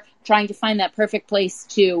 wherever, trying to find that perfect place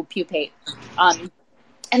to pupate. And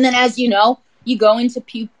then, as you know, you go into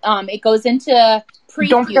it goes into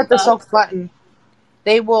pre-pupa. Don't forget the silk button.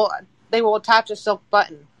 They will attach a silk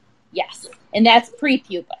button. Yes, and that's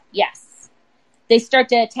pre-pupa. Yes, they start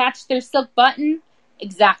to attach their silk button.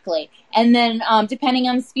 Exactly, and then depending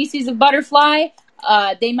on the species of butterfly,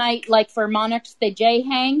 they might, like for monarchs, they J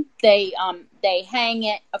hang. They hang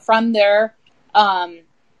it from their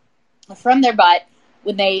butt.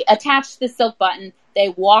 When they attach the silk button, they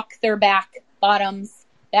walk their bottoms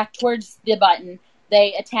back towards the button,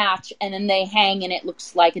 they attach, and then they hang, and it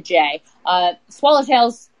looks like a J.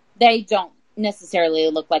 Swallowtails, they don't necessarily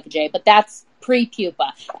look like a J, but that's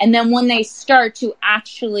pre-pupa. And then when they start to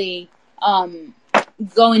actually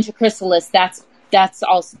go into chrysalis, that's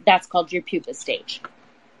called your pupa stage.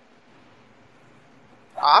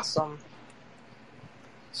 Awesome.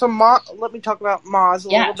 So let me talk about moths a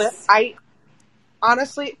little bit. I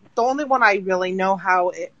honestly, the only one I really know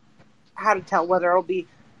how to tell whether it'll be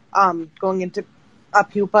going into a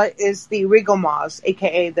pupa is the regal moths,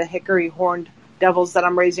 aka the hickory horned devils that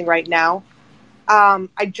I'm raising right now.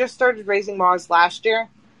 I just started raising moths last year,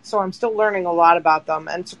 so I'm still learning a lot about them.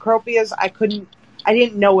 And Cecropias, I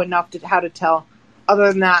didn't know enough how to tell.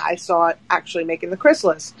 Other than that, I saw it actually making the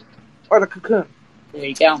chrysalis or the cocoon. There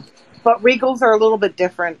you go. But regals are a little bit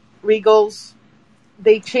different. Regals,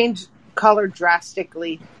 they change color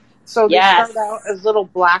drastically. So they start out as little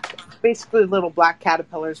black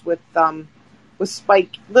caterpillars with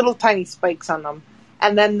little tiny spikes on them.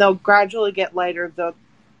 And then they'll gradually get lighter. The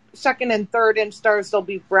second and third instars, they'll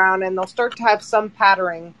be brown, and they'll start to have some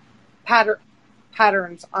patterns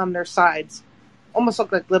on their sides. Almost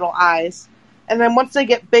look like little eyes. And then once they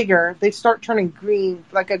get bigger, they start turning green,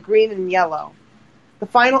 like a green and yellow. The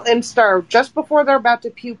final instar, just before they're about to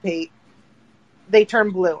pupate, they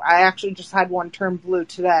turn blue. I actually just had one turn blue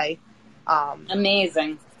today.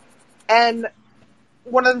 Amazing. And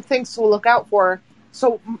one of the things to look out for,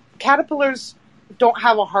 so caterpillars don't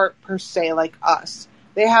have a heart per se like us.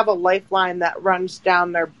 They have a lifeline that runs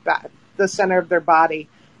down their back, the center of their body.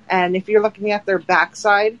 And if you're looking at their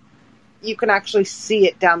backside, you can actually see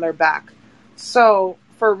it down their back. So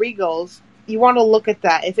for regals, you want to look at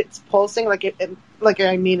that. If it's pulsing,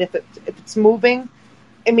 if it's moving,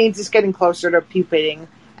 it means it's getting closer to pupating.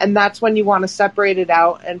 And that's when you want to separate it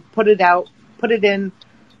out and put it in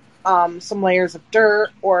some layers of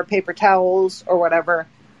dirt or paper towels or whatever.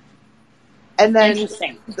 And then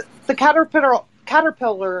the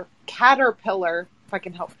caterpillar, if I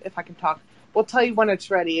can talk, will tell you when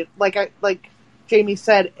it's ready. Like Jamie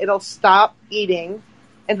said, it'll stop eating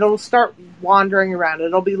and it'll start wandering around.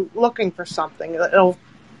 It'll be looking for something.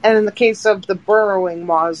 And in the case of the burrowing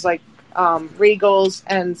moths, like regals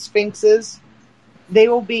and sphinxes, they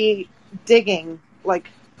will be digging,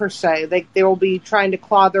 per se. They will be trying to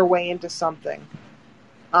claw their way into something.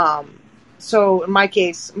 So in my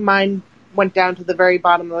case, mine went down to the very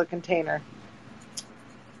bottom of the container.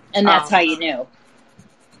 And that's how you knew.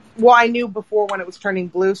 Well, I knew before when it was turning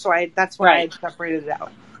blue, so that's when I had separated it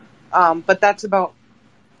out. But that's about...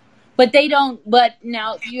 But they don't, but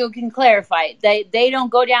now you can clarify. They don't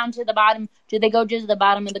go down to the bottom. Do they go to the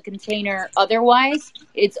bottom of the container otherwise?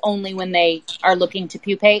 It's only when they are looking to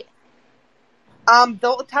pupate?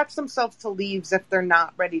 They'll attach themselves to leaves if they're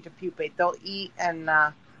not ready to pupate. They'll eat and...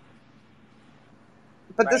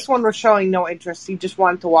 But this one was showing no interest. He just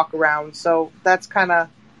wanted to walk around, so that's kind of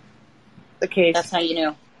the case. That's how you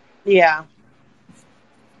knew. Yeah.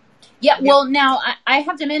 Yeah, well, now I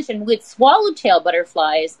have to mention with swallowtail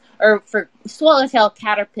butterflies, or for swallowtail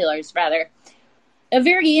caterpillars, rather, a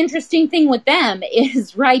very interesting thing with them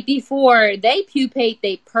is right before they pupate,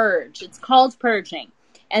 they purge. It's called purging.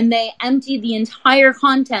 And they empty the entire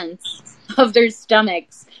contents of their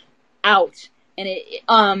stomachs out.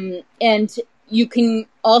 And you can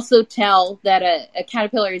also tell that a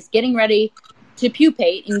caterpillar is getting ready to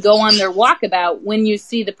pupate and go on their walkabout when you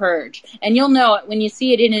see the purge. And you'll know it when you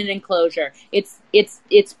see it in an enclosure. It's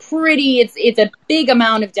a big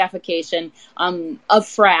amount of defecation, of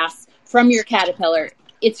frass from your caterpillar.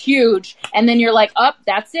 It's huge. And then you're like, oh,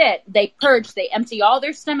 that's it. They purge. They empty all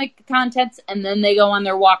their stomach contents, and then they go on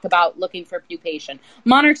their walkabout looking for pupation.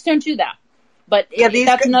 Monarchs don't do that. But yeah,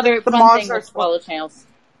 that's another fun thing with swallowtails.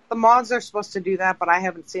 The moths are supposed to do that, but I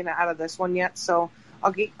haven't seen it out of this one yet. So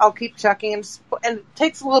I'll keep checking. And it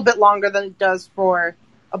takes a little bit longer than it does for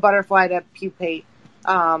a butterfly to pupate.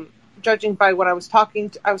 Judging by what I was talking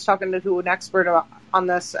to an expert on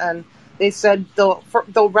this, and they said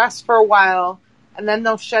they'll rest for a while, and then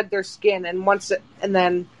they'll shed their skin, and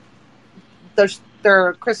then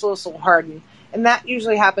their chrysalis will harden, and that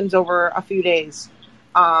usually happens over a few days.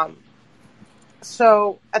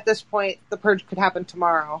 So at this point, the purge could happen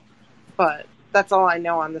tomorrow, but that's all I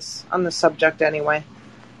know on this subject anyway.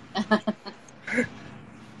 I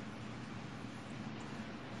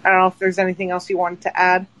don't know if there's anything else you wanted to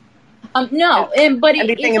add. No, but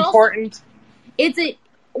anything important?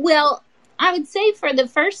 Well, I would say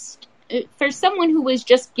for someone who was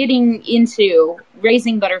just getting into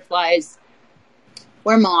raising butterflies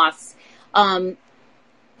or moths,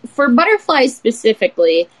 for butterflies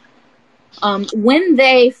specifically, when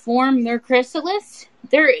they form their chrysalis,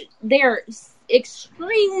 they're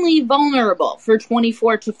extremely vulnerable for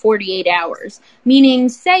 24 to 48 hours. Meaning,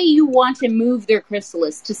 say you want to move their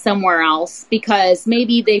chrysalis to somewhere else because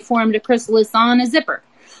maybe they formed a chrysalis on a zipper,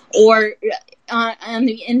 or on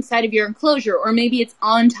the inside of your enclosure, or maybe it's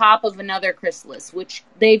on top of another chrysalis, which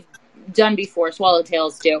they've done before,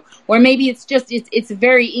 swallowtails do, or maybe it's a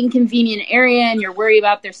very inconvenient area and you're worried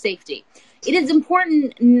about their safety. It is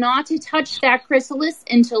important not to touch that chrysalis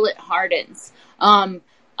until it hardens. And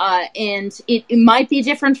it might be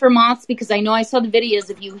different for moths, because I know I saw the videos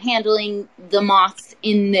of you handling the moths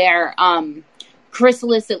in their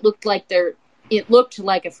chrysalis. It looked like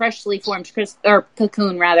a freshly formed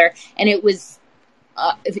cocoon, rather, and it was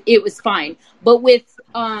fine. But with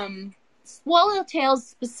swallowtails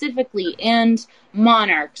specifically and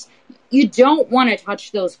monarchs, you don't want to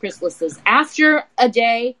touch those chrysalises. After a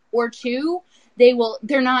day or two,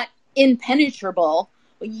 they're not impenetrable.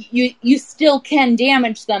 You still can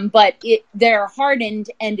damage them, but they're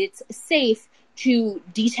hardened, and it's safe to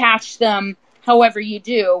detach them however you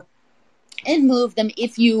do and move them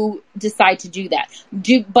if you decide to do that.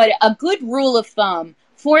 But a good rule of thumb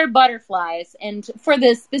for butterflies, and for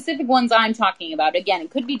the specific ones I'm talking about, again,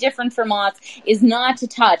 it could be different for moths, is not to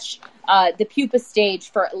touch the pupa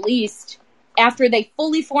stage for at least, after they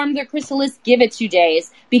fully form their chrysalis, give it 2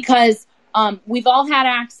 days, because we've all had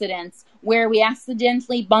accidents where we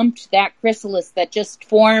accidentally bumped that chrysalis that just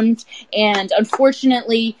formed, and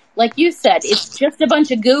unfortunately, like you said, it's just a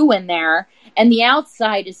bunch of goo in there, and the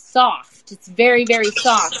outside is soft. It's very, very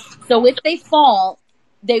soft. So if they fall,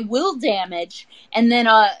 they will damage, and then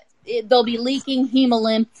they'll be leaking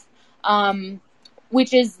hemolymph,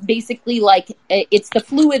 which is basically like, it's the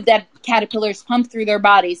fluid that caterpillars pump through their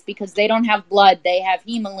bodies because they don't have blood, they have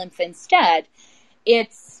hemolymph instead.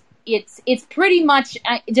 It's pretty much,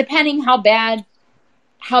 depending how bad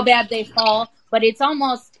they fall, but it's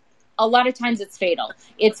almost, a lot of times it's fatal.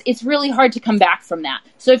 It's really hard to come back from that.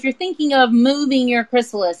 So if you're thinking of moving your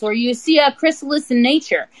chrysalis, or you see a chrysalis in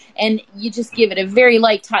nature and you just give it a very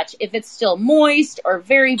light touch, if it's still moist or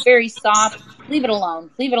very, very soft, leave it alone.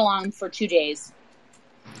 Leave it alone for 2 days.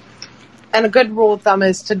 And a good rule of thumb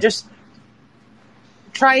is to just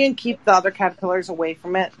try and keep the other caterpillars away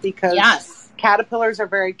from it, because caterpillars are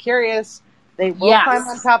very curious. They will climb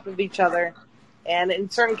on top of each other. And in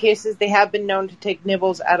certain cases, they have been known to take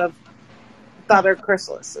nibbles out of the other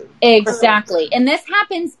chrysalises. Exactly. And this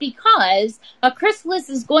happens because a chrysalis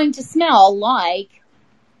is going to smell like,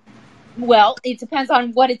 well, it depends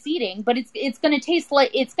on what it's eating, but it's going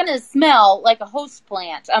to smell like a host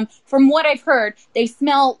plant. From what I've heard, they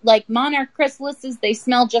smell like monarch chrysalises. They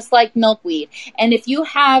smell just like milkweed. And if you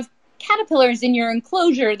have caterpillars in your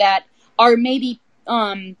enclosure that are maybe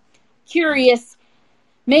curious,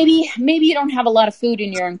 maybe you don't have a lot of food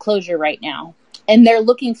in your enclosure right now, and they're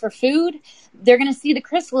looking for food, they're going to see the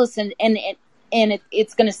chrysalis, and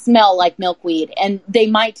it's going to smell like milkweed, and they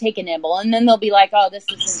might take a nibble, and then they'll be like, oh, this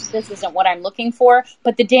isn't what I'm looking for,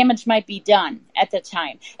 but the damage might be done at the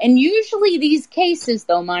time. And usually these cases,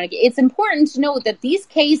 though, Monica, it's important to note that these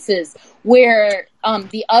cases where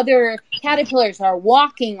the other caterpillars are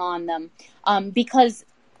walking on them, because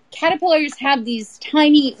caterpillars have these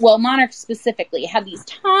tiny, well, monarchs specifically, have these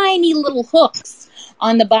tiny little hooks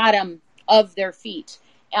on the bottom of their feet.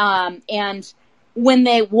 And when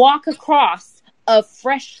they walk across a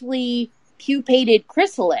freshly pupated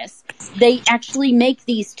chrysalis, they actually make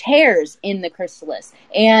these tears in the chrysalis.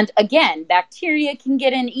 And again, bacteria can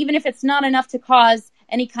get in, even if it's not enough to cause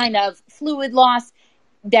any kind of fluid loss,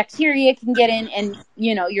 bacteria can get in, and,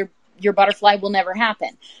 you know, your butterfly will never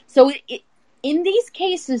happen. So in these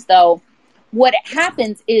cases, though, what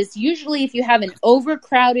happens is usually if you have an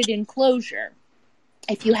overcrowded enclosure,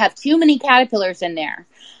 if you have too many caterpillars in there,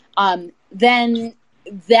 then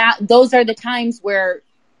those are the times where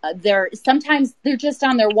sometimes they're just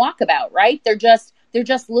on their walkabout, right? They're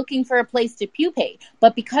just looking for a place to pupate.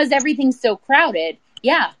 But because everything's so crowded,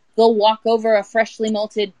 yeah, they'll walk over a freshly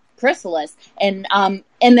molted chrysalis, and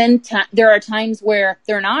then there are times where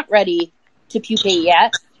they're not ready to pupate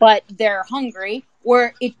yet, but they're hungry,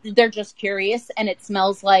 or they're just curious and it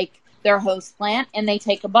smells like their host plant, and they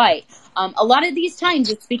take a bite. A lot of these times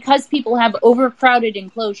it's because people have overcrowded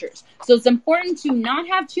enclosures. So it's important to not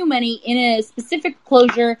have too many in a specific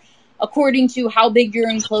enclosure according to how big your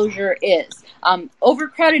enclosure is.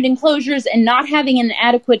 Overcrowded enclosures and not having an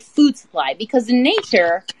adequate food supply, because in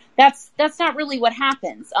nature, that's not really what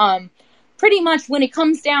happens. Pretty much when it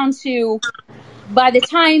comes down to, by the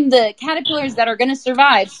time the caterpillars that are going to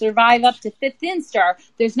survive up to 5th instar,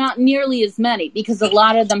 there's not nearly as many, because a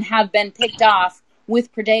lot of them have been picked off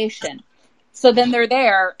with predation. So then they're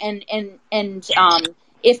there, and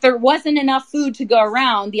if there wasn't enough food to go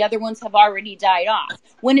around, the other ones have already died off.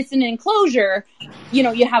 When it's an enclosure, you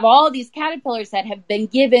know, you have all these caterpillars that have been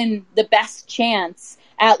given the best chance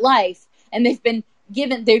at life, and they've been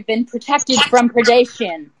protected from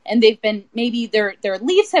predation, and maybe their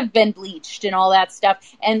leaves have been bleached and all that stuff,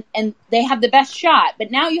 and they have the best shot.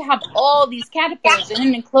 But now you have all these caterpillars in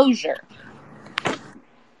an enclosure.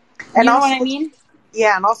 You know what I mean?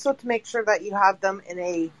 Yeah, and also to make sure that you have them in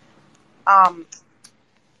a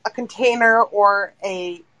container or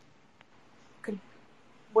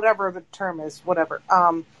whatever the term is,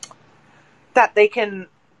 that they can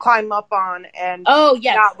climb up on and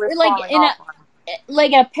not risk falling off on.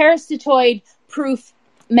 Like a parasitoid proof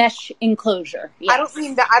mesh enclosure. Yes. I don't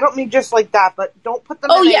mean that. I don't mean just like that, but don't put them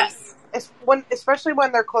especially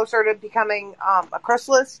when they're closer to becoming a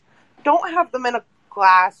chrysalis. Don't have them in a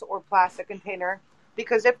glass or plastic container,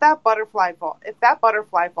 because if that butterfly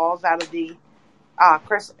falls out of the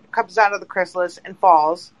comes out of the chrysalis and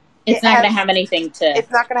falls, it's not going to have anything to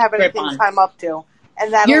climb up to,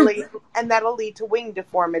 and that'll lead to wing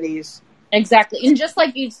deformities. Exactly. And just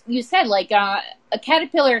like you said, like a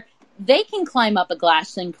caterpillar, they can climb up a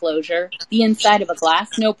glass enclosure, the inside of a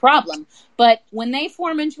glass, no problem. But when they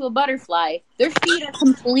form into a butterfly, their feet are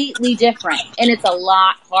completely different, and it's a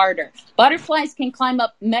lot harder. Butterflies can climb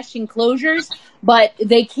up mesh enclosures, but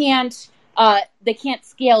they can't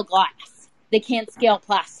scale glass. They can't scale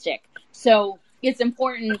plastic. So it's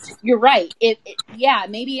important. You're right.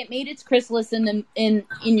 Maybe it made its chrysalis in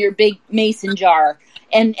your big mason jar,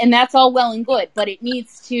 and that's all well and good, but it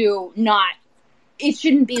needs to not. It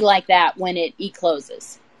shouldn't be like that when it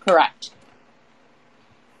ecloses. Correct.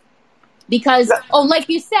 Because like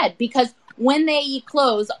you said, because when they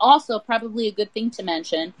eclose, also probably a good thing to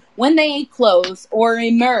mention, when they eclose or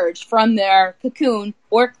emerge from their cocoon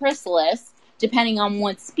or chrysalis, depending on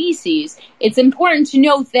what species, it's important to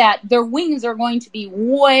note that their wings are going to be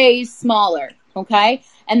way smaller, okay?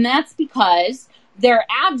 And that's because their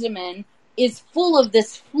abdomen is full of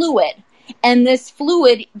this fluid, and this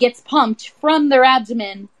fluid gets pumped from their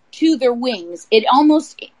abdomen to their wings.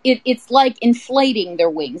 It's like inflating their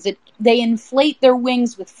wings. They inflate their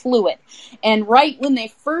wings with fluid. And right when they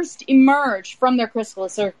first emerge from their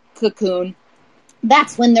chrysalis or cocoon,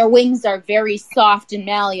 that's when their wings are very soft and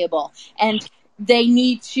malleable, and they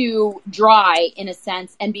need to dry, in a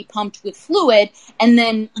sense, and be pumped with fluid and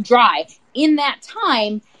then dry. In that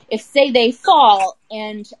time, if, say, they fall,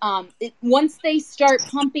 and once they start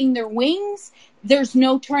pumping their wings, there's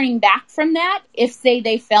no turning back from that. If, say,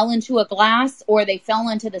 they fell into a glass, or they fell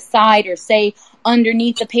into the side, or, say,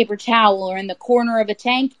 underneath a paper towel or in the corner of a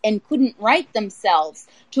tank, and couldn't right themselves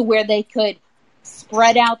to where they could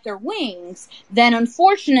spread out their wings, then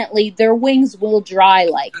unfortunately their wings will dry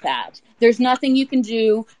like that. There's nothing you can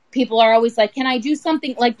do people are always like, can I do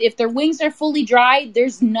something? Like, if their wings are fully dry,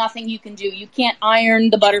 there's nothing you can do. You can't iron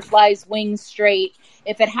the butterfly's wings straight.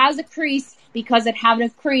 If it has a crease, because it had a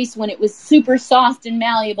crease when it was super soft and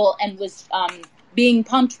malleable and was being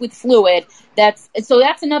pumped with fluid, that's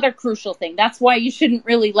another crucial thing. That's why you shouldn't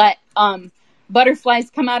really let butterflies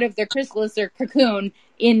come out of their chrysalis or cocoon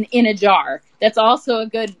in a jar. That's also a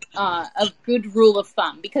good rule of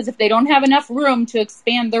thumb, because if they don't have enough room to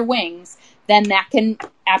expand their wings, then that can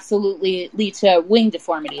absolutely lead to wing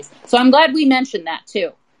deformities. So I'm glad we mentioned that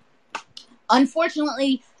too.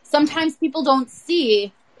 Unfortunately, sometimes people don't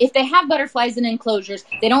see, if they have butterflies in enclosures,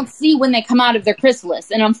 they don't see when they come out of their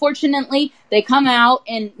chrysalis. And unfortunately, they come out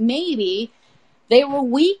and maybe they were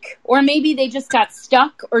weak, or maybe they just got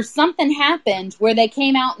stuck, or something happened where they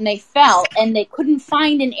came out and they fell and they couldn't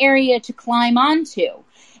find an area to climb onto.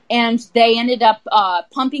 And they ended up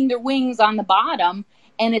pumping their wings on the bottom,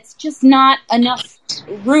 and it's just not enough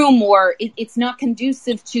room, or it's not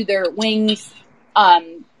conducive to their wings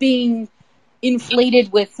being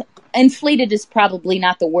inflated with, inflated is probably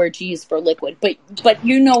not the word to use for liquid, but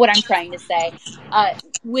you know what I'm trying to say,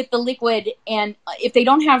 with the liquid. And if they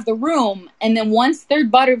don't have the room, and then once their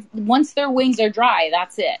wings are dry,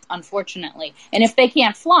 that's it, unfortunately. And if they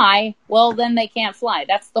can't fly, well, then they can't fly.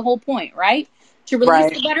 That's the whole point, right? To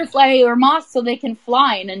release the butterfly or moth so they can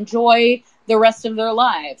fly and enjoy the rest of their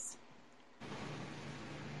lives.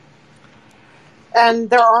 And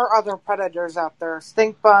there are other predators out there.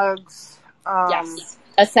 Stink bugs. Yes.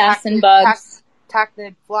 Assassin bugs.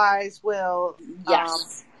 Tachnid flies will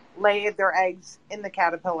lay their eggs in the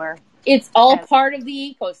caterpillar. It's all part of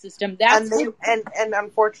the ecosystem. And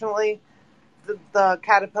unfortunately, the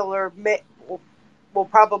caterpillar will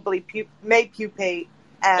probably pupate,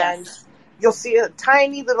 and you'll see a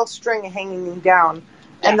tiny little string hanging down.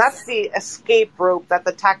 And that's the escape rope that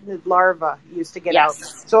the tachnid larva used to get out.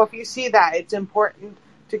 So if you see that, it's important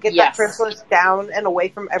to get that chrysalis down and away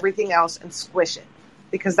from everything else and squish it,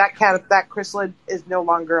 because that chrysalid is no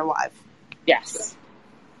longer alive. Yes.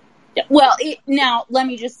 Well, now let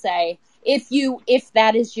me just say, if you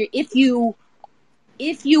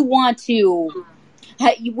want to,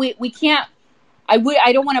 we can't. I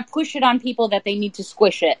don't want to push it on people that they need to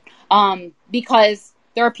squish it, because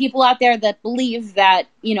there are people out there that believe that,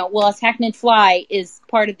 a tachnid fly is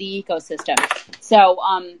part of the ecosystem. So,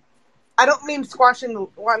 I don't mean squashing the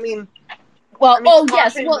chrysalid,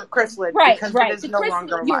 because it is no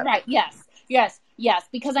longer alive. You're right. Yes.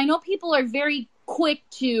 Because I know people are very quick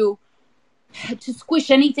to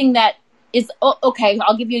squish anything that is okay.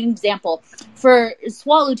 I'll give you an example. For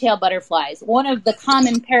swallowtail butterflies, one of the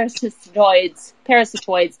common parasitoids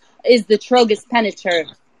is the Trogus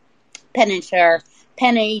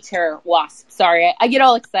pennator wasp. Sorry, I get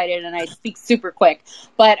all excited and I speak super quick.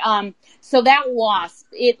 But so that wasp,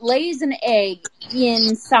 it lays an egg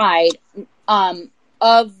inside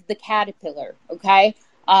of the caterpillar, okay?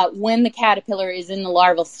 When the caterpillar is in the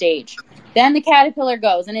larval stage. Then the caterpillar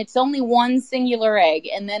goes, and it's only one singular egg,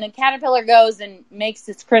 and then a caterpillar goes and makes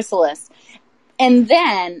its chrysalis. And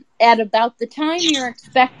then, at about the time you're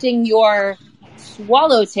expecting your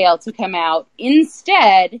swallowtail to come out,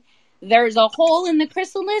 instead, there's a hole in the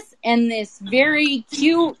chrysalis, and this very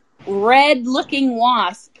cute red-looking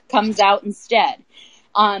wasp comes out instead.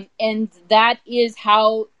 And that is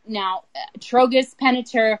how, now, Trogus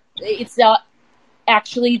pennator, it's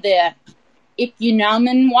actually the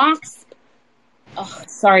Ichneumon wasp. Oh,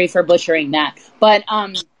 sorry for butchering that. But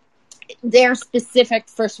they're specific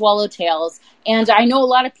for swallowtails. And I know a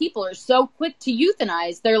lot of people are so quick to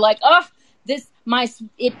euthanize. They're like, it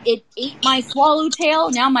ate my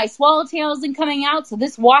swallowtail. Now my swallowtail isn't coming out, so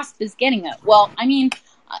this wasp is getting it. Well, I mean,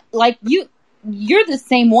 like you're the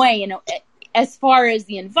same way, as far as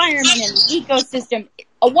the environment and the ecosystem.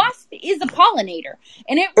 A wasp is a pollinator,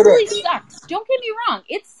 and it really sucks. Don't get me wrong.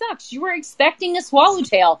 It sucks. You were expecting a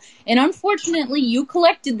swallowtail, and unfortunately, you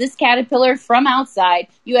collected this caterpillar from outside.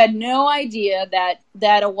 You had no idea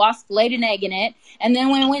that a wasp laid an egg in it, and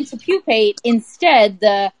then when it went to pupate, instead,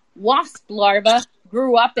 the wasp larva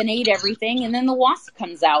grew up and ate everything, and then the wasp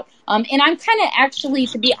comes out. And I'm kind of actually,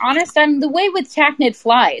 to be honest, I'm the way with tachnid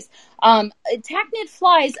flies. Tachnid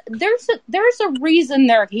flies, there's a reason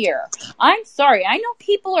they're here. I'm sorry, I know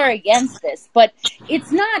people are against this, but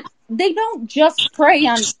it's not, they don't just prey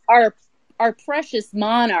on our precious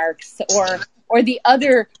monarchs or the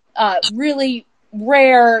other really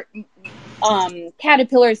rare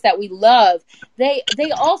caterpillars that we love, they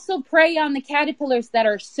also prey on the caterpillars that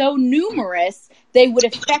are so numerous they would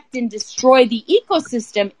affect and destroy the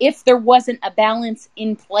ecosystem if there wasn't a balance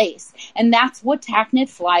in place. And that's what tachinid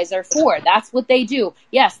flies are for. That's what they do.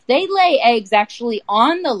 Yes, they lay eggs actually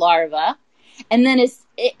on the larva, and then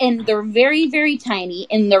and they're very, very tiny,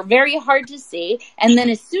 and they're very hard to see. And then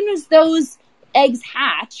as soon as those eggs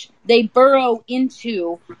hatch, they burrow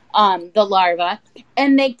into the larva,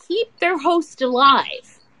 and they keep their host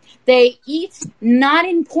alive. They eat not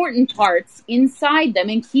important parts inside them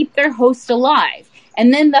and keep their host alive.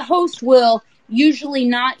 And then the host will usually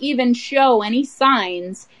not even show any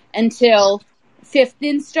signs until fifth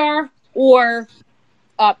instar or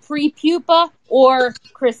pre-pupa or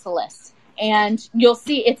chrysalis. And you'll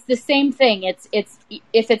see it's the same thing. It's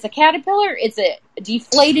if it's a caterpillar, it's a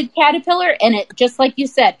deflated caterpillar, and it, just like you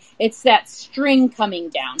said, it's that string coming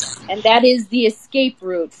down, and that is the escape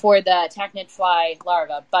route for the tachinid fly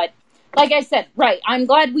larva. But like I said, right, I'm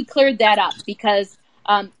glad we cleared that up, because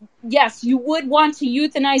yes, you would want to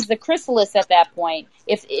euthanize the chrysalis at that point,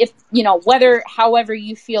 if however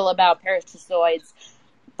you feel about parasitoids,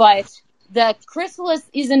 but the chrysalis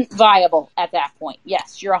isn't viable at that point.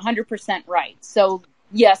 Yes, you're 100% right. So,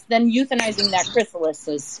 yes, then euthanizing that chrysalis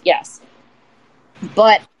is, yes.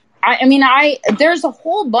 But, there's a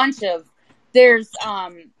whole bunch of, there's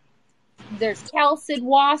chalcid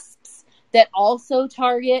wasps that also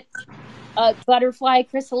target butterfly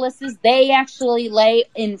chrysalises. They actually lay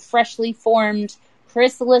in freshly formed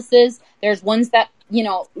chrysalises. There's ones that,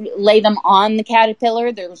 lay them on the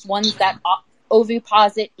caterpillar. There's ones that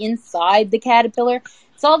oviposit inside the caterpillar.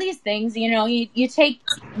 It's all these things, you take,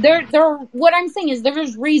 what I'm saying is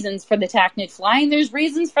there's reasons for the tachinid fly, and there's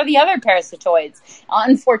reasons for the other parasitoids.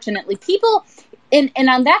 Unfortunately, people, and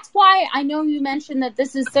that's why I know you mentioned that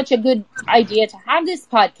this is such a good idea to have this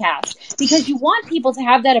podcast, because you want people to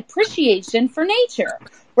have that appreciation for nature,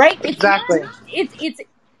 right? Exactly. It's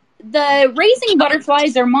the raising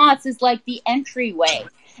butterflies or moths is like the entryway.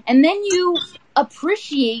 And then you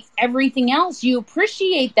appreciate everything else. You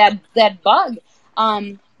appreciate that bug.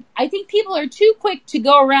 I think people are too quick to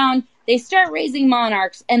go around. They start raising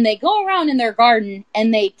monarchs, and they go around in their garden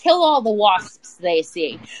and they kill all the wasps they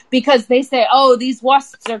see, because they say, oh, these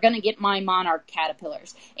wasps are going to get my monarch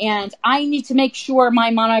caterpillars, and I need to make sure my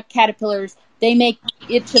monarch caterpillars, they make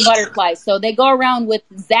it to butterflies. So they go around with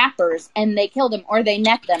zappers and they kill them, or they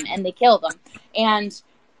net them and they kill them. And,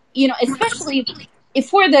 especially if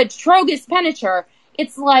for the Trogus peneter,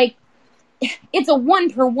 it's like, it's a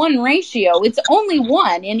 1-for-1 ratio. It's only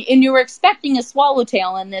one, and you're expecting a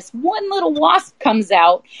swallowtail, and this one little wasp comes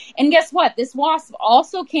out, and guess what? This wasp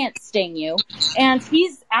also can't sting you, and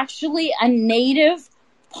he's actually a native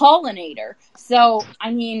pollinator. So,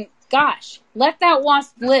 gosh, let that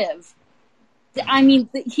wasp live.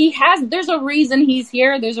 There's a reason he's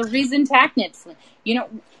here. There's a reason tachinids,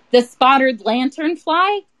 the spotted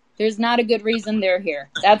lanternfly, there's not a good reason they're here.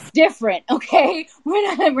 That's different, okay?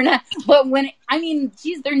 We're not, but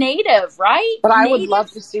they're native, right? But I would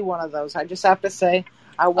love to see one of those. I just have to say,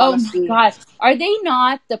 I want to see. Oh gosh, are they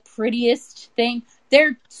not the prettiest thing?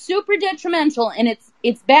 They're super detrimental, and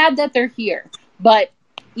it's bad that they're here. But,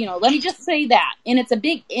 let me just say that. And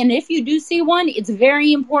and if you do see one, it's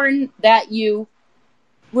very important that you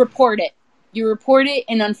report it. You report it,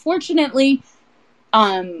 and unfortunately,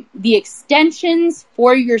 the extensions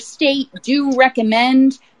for your state do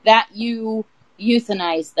recommend that you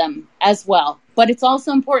euthanize them as well. But it's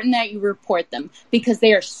also important that you report them, because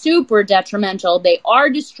they are super detrimental. They are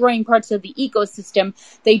destroying parts of the ecosystem.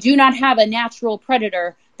 They do not have a natural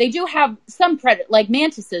predator. They do have some predator, like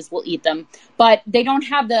mantises will eat them, but they don't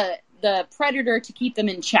have the predator to keep them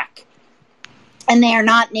in check. And they are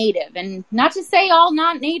not native. And not to say all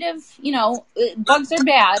not native, bugs are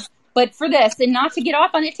bad. But for this, and not to get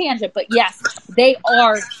off on a tangent, but yes, they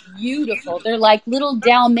are beautiful. They're like little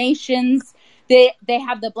Dalmatians. They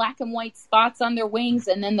have the black and white spots on their wings,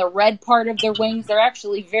 and then the red part of their wings. They're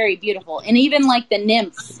actually very beautiful. And even like the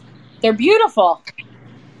nymphs, they're beautiful.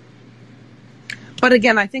 But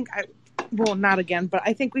again, I think not again, but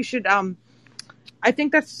I think we should, I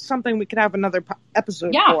think that's something we could have another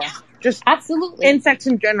episode for. Just absolutely. Insects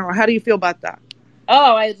in general. How do you feel about that?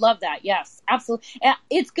 Oh, I love that. Yes, absolutely.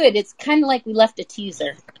 It's good. It's kind of like we left a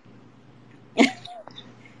teaser.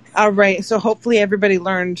 All right. So hopefully everybody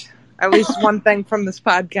learned at least one thing from this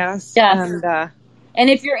podcast. Yes. And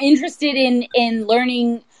if you're interested in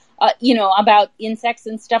learning, about insects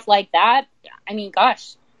and stuff like that,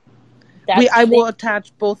 gosh. I will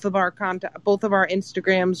attach both of our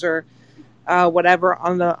Instagrams or whatever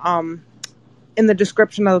on the in the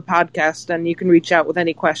description of the podcast, and you can reach out with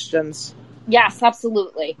any questions. Yes,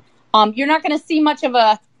 absolutely. You're not going to see much of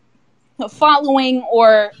a following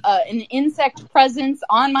or an insect presence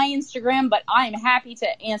on my Instagram, but I'm happy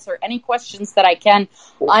to answer any questions that I can.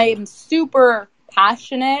 I am super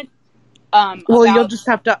passionate Well, about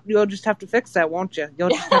you'll just have to fix that, won't you? You'll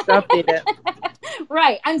just have to update it.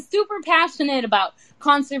 right. I'm super passionate about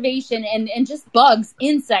conservation and just bugs,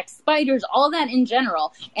 insects, spiders, all that in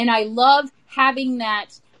general. And I love having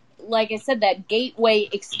that, like I said, that gateway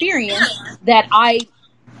experience that I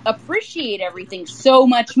appreciate everything so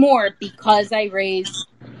much more because I raise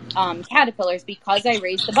caterpillars, because I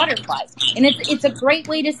raise the butterflies. And it's a great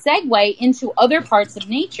way to segue into other parts of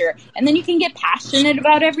nature. And then you can get passionate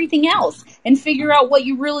about everything else and figure out what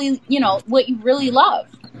you really, what you really love.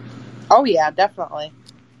 Oh, yeah, definitely.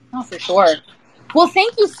 Oh, for sure. Well,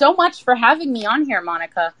 thank you so much for having me on here,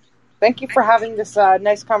 Monica. Thank you for having this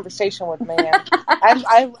nice conversation with me.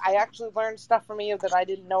 I actually learned stuff from you that I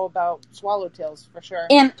didn't know about swallowtails, for sure.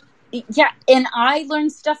 And I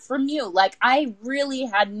learned stuff from you. Like, I really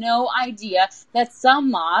had no idea that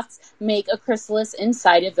some moths make a chrysalis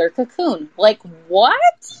inside of their cocoon. Like,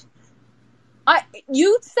 what?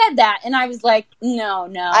 You said that, and I was like, no.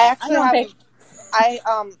 I actually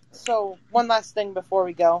so one last thing before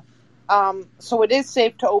we go. So it is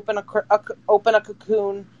safe to open a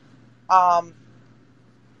cocoon.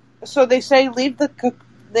 So they say leave the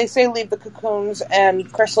cocoons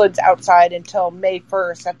and chrysalids outside until May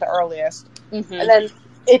 1st at the earliest, and then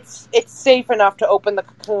it's safe enough to open the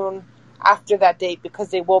cocoon after that date because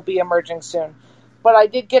they will be emerging soon. But I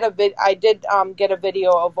did get a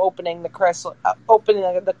video of opening the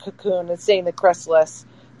cocoon and seeing the chrysalis.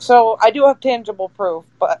 So I do have tangible proof,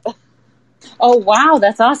 but. Oh wow,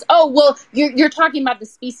 that's awesome! Oh well, you're talking about the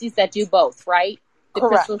species that do both, right? The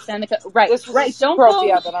correct. chrysalis and the right. Don't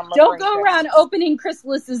go to. around opening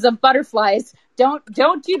chrysalises of butterflies. Don't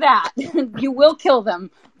do that. You will kill them.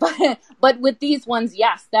 But with these ones,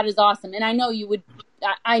 yes, that is awesome. And I know you would.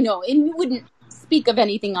 I know, and you wouldn't speak of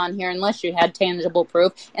anything on here unless you had tangible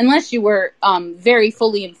proof, unless you were very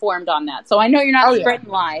fully informed on that. So I know you're not spreading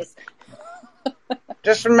lies.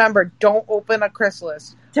 Just remember, don't open a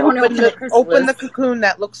chrysalis. Don't open the chrysalis. Open the cocoon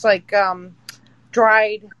that looks like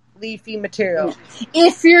dried leafy material.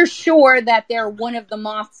 If you're sure that they're one of the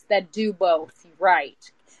moths that do both, right?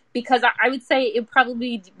 Because I would say it would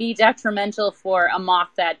probably be detrimental for a moth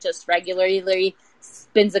that just regularly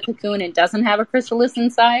spins a cocoon and doesn't have a chrysalis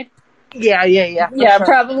inside. Yeah. Yeah, sure.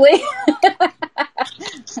 Probably.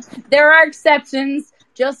 There are exceptions.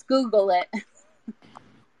 Just Google it.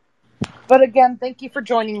 But again, thank you for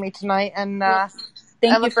joining me tonight, and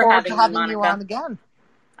thank you for having you on again.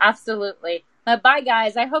 Absolutely. Bye,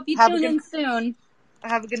 guys. I hope you tune in soon.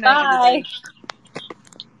 Have a good night, everybody.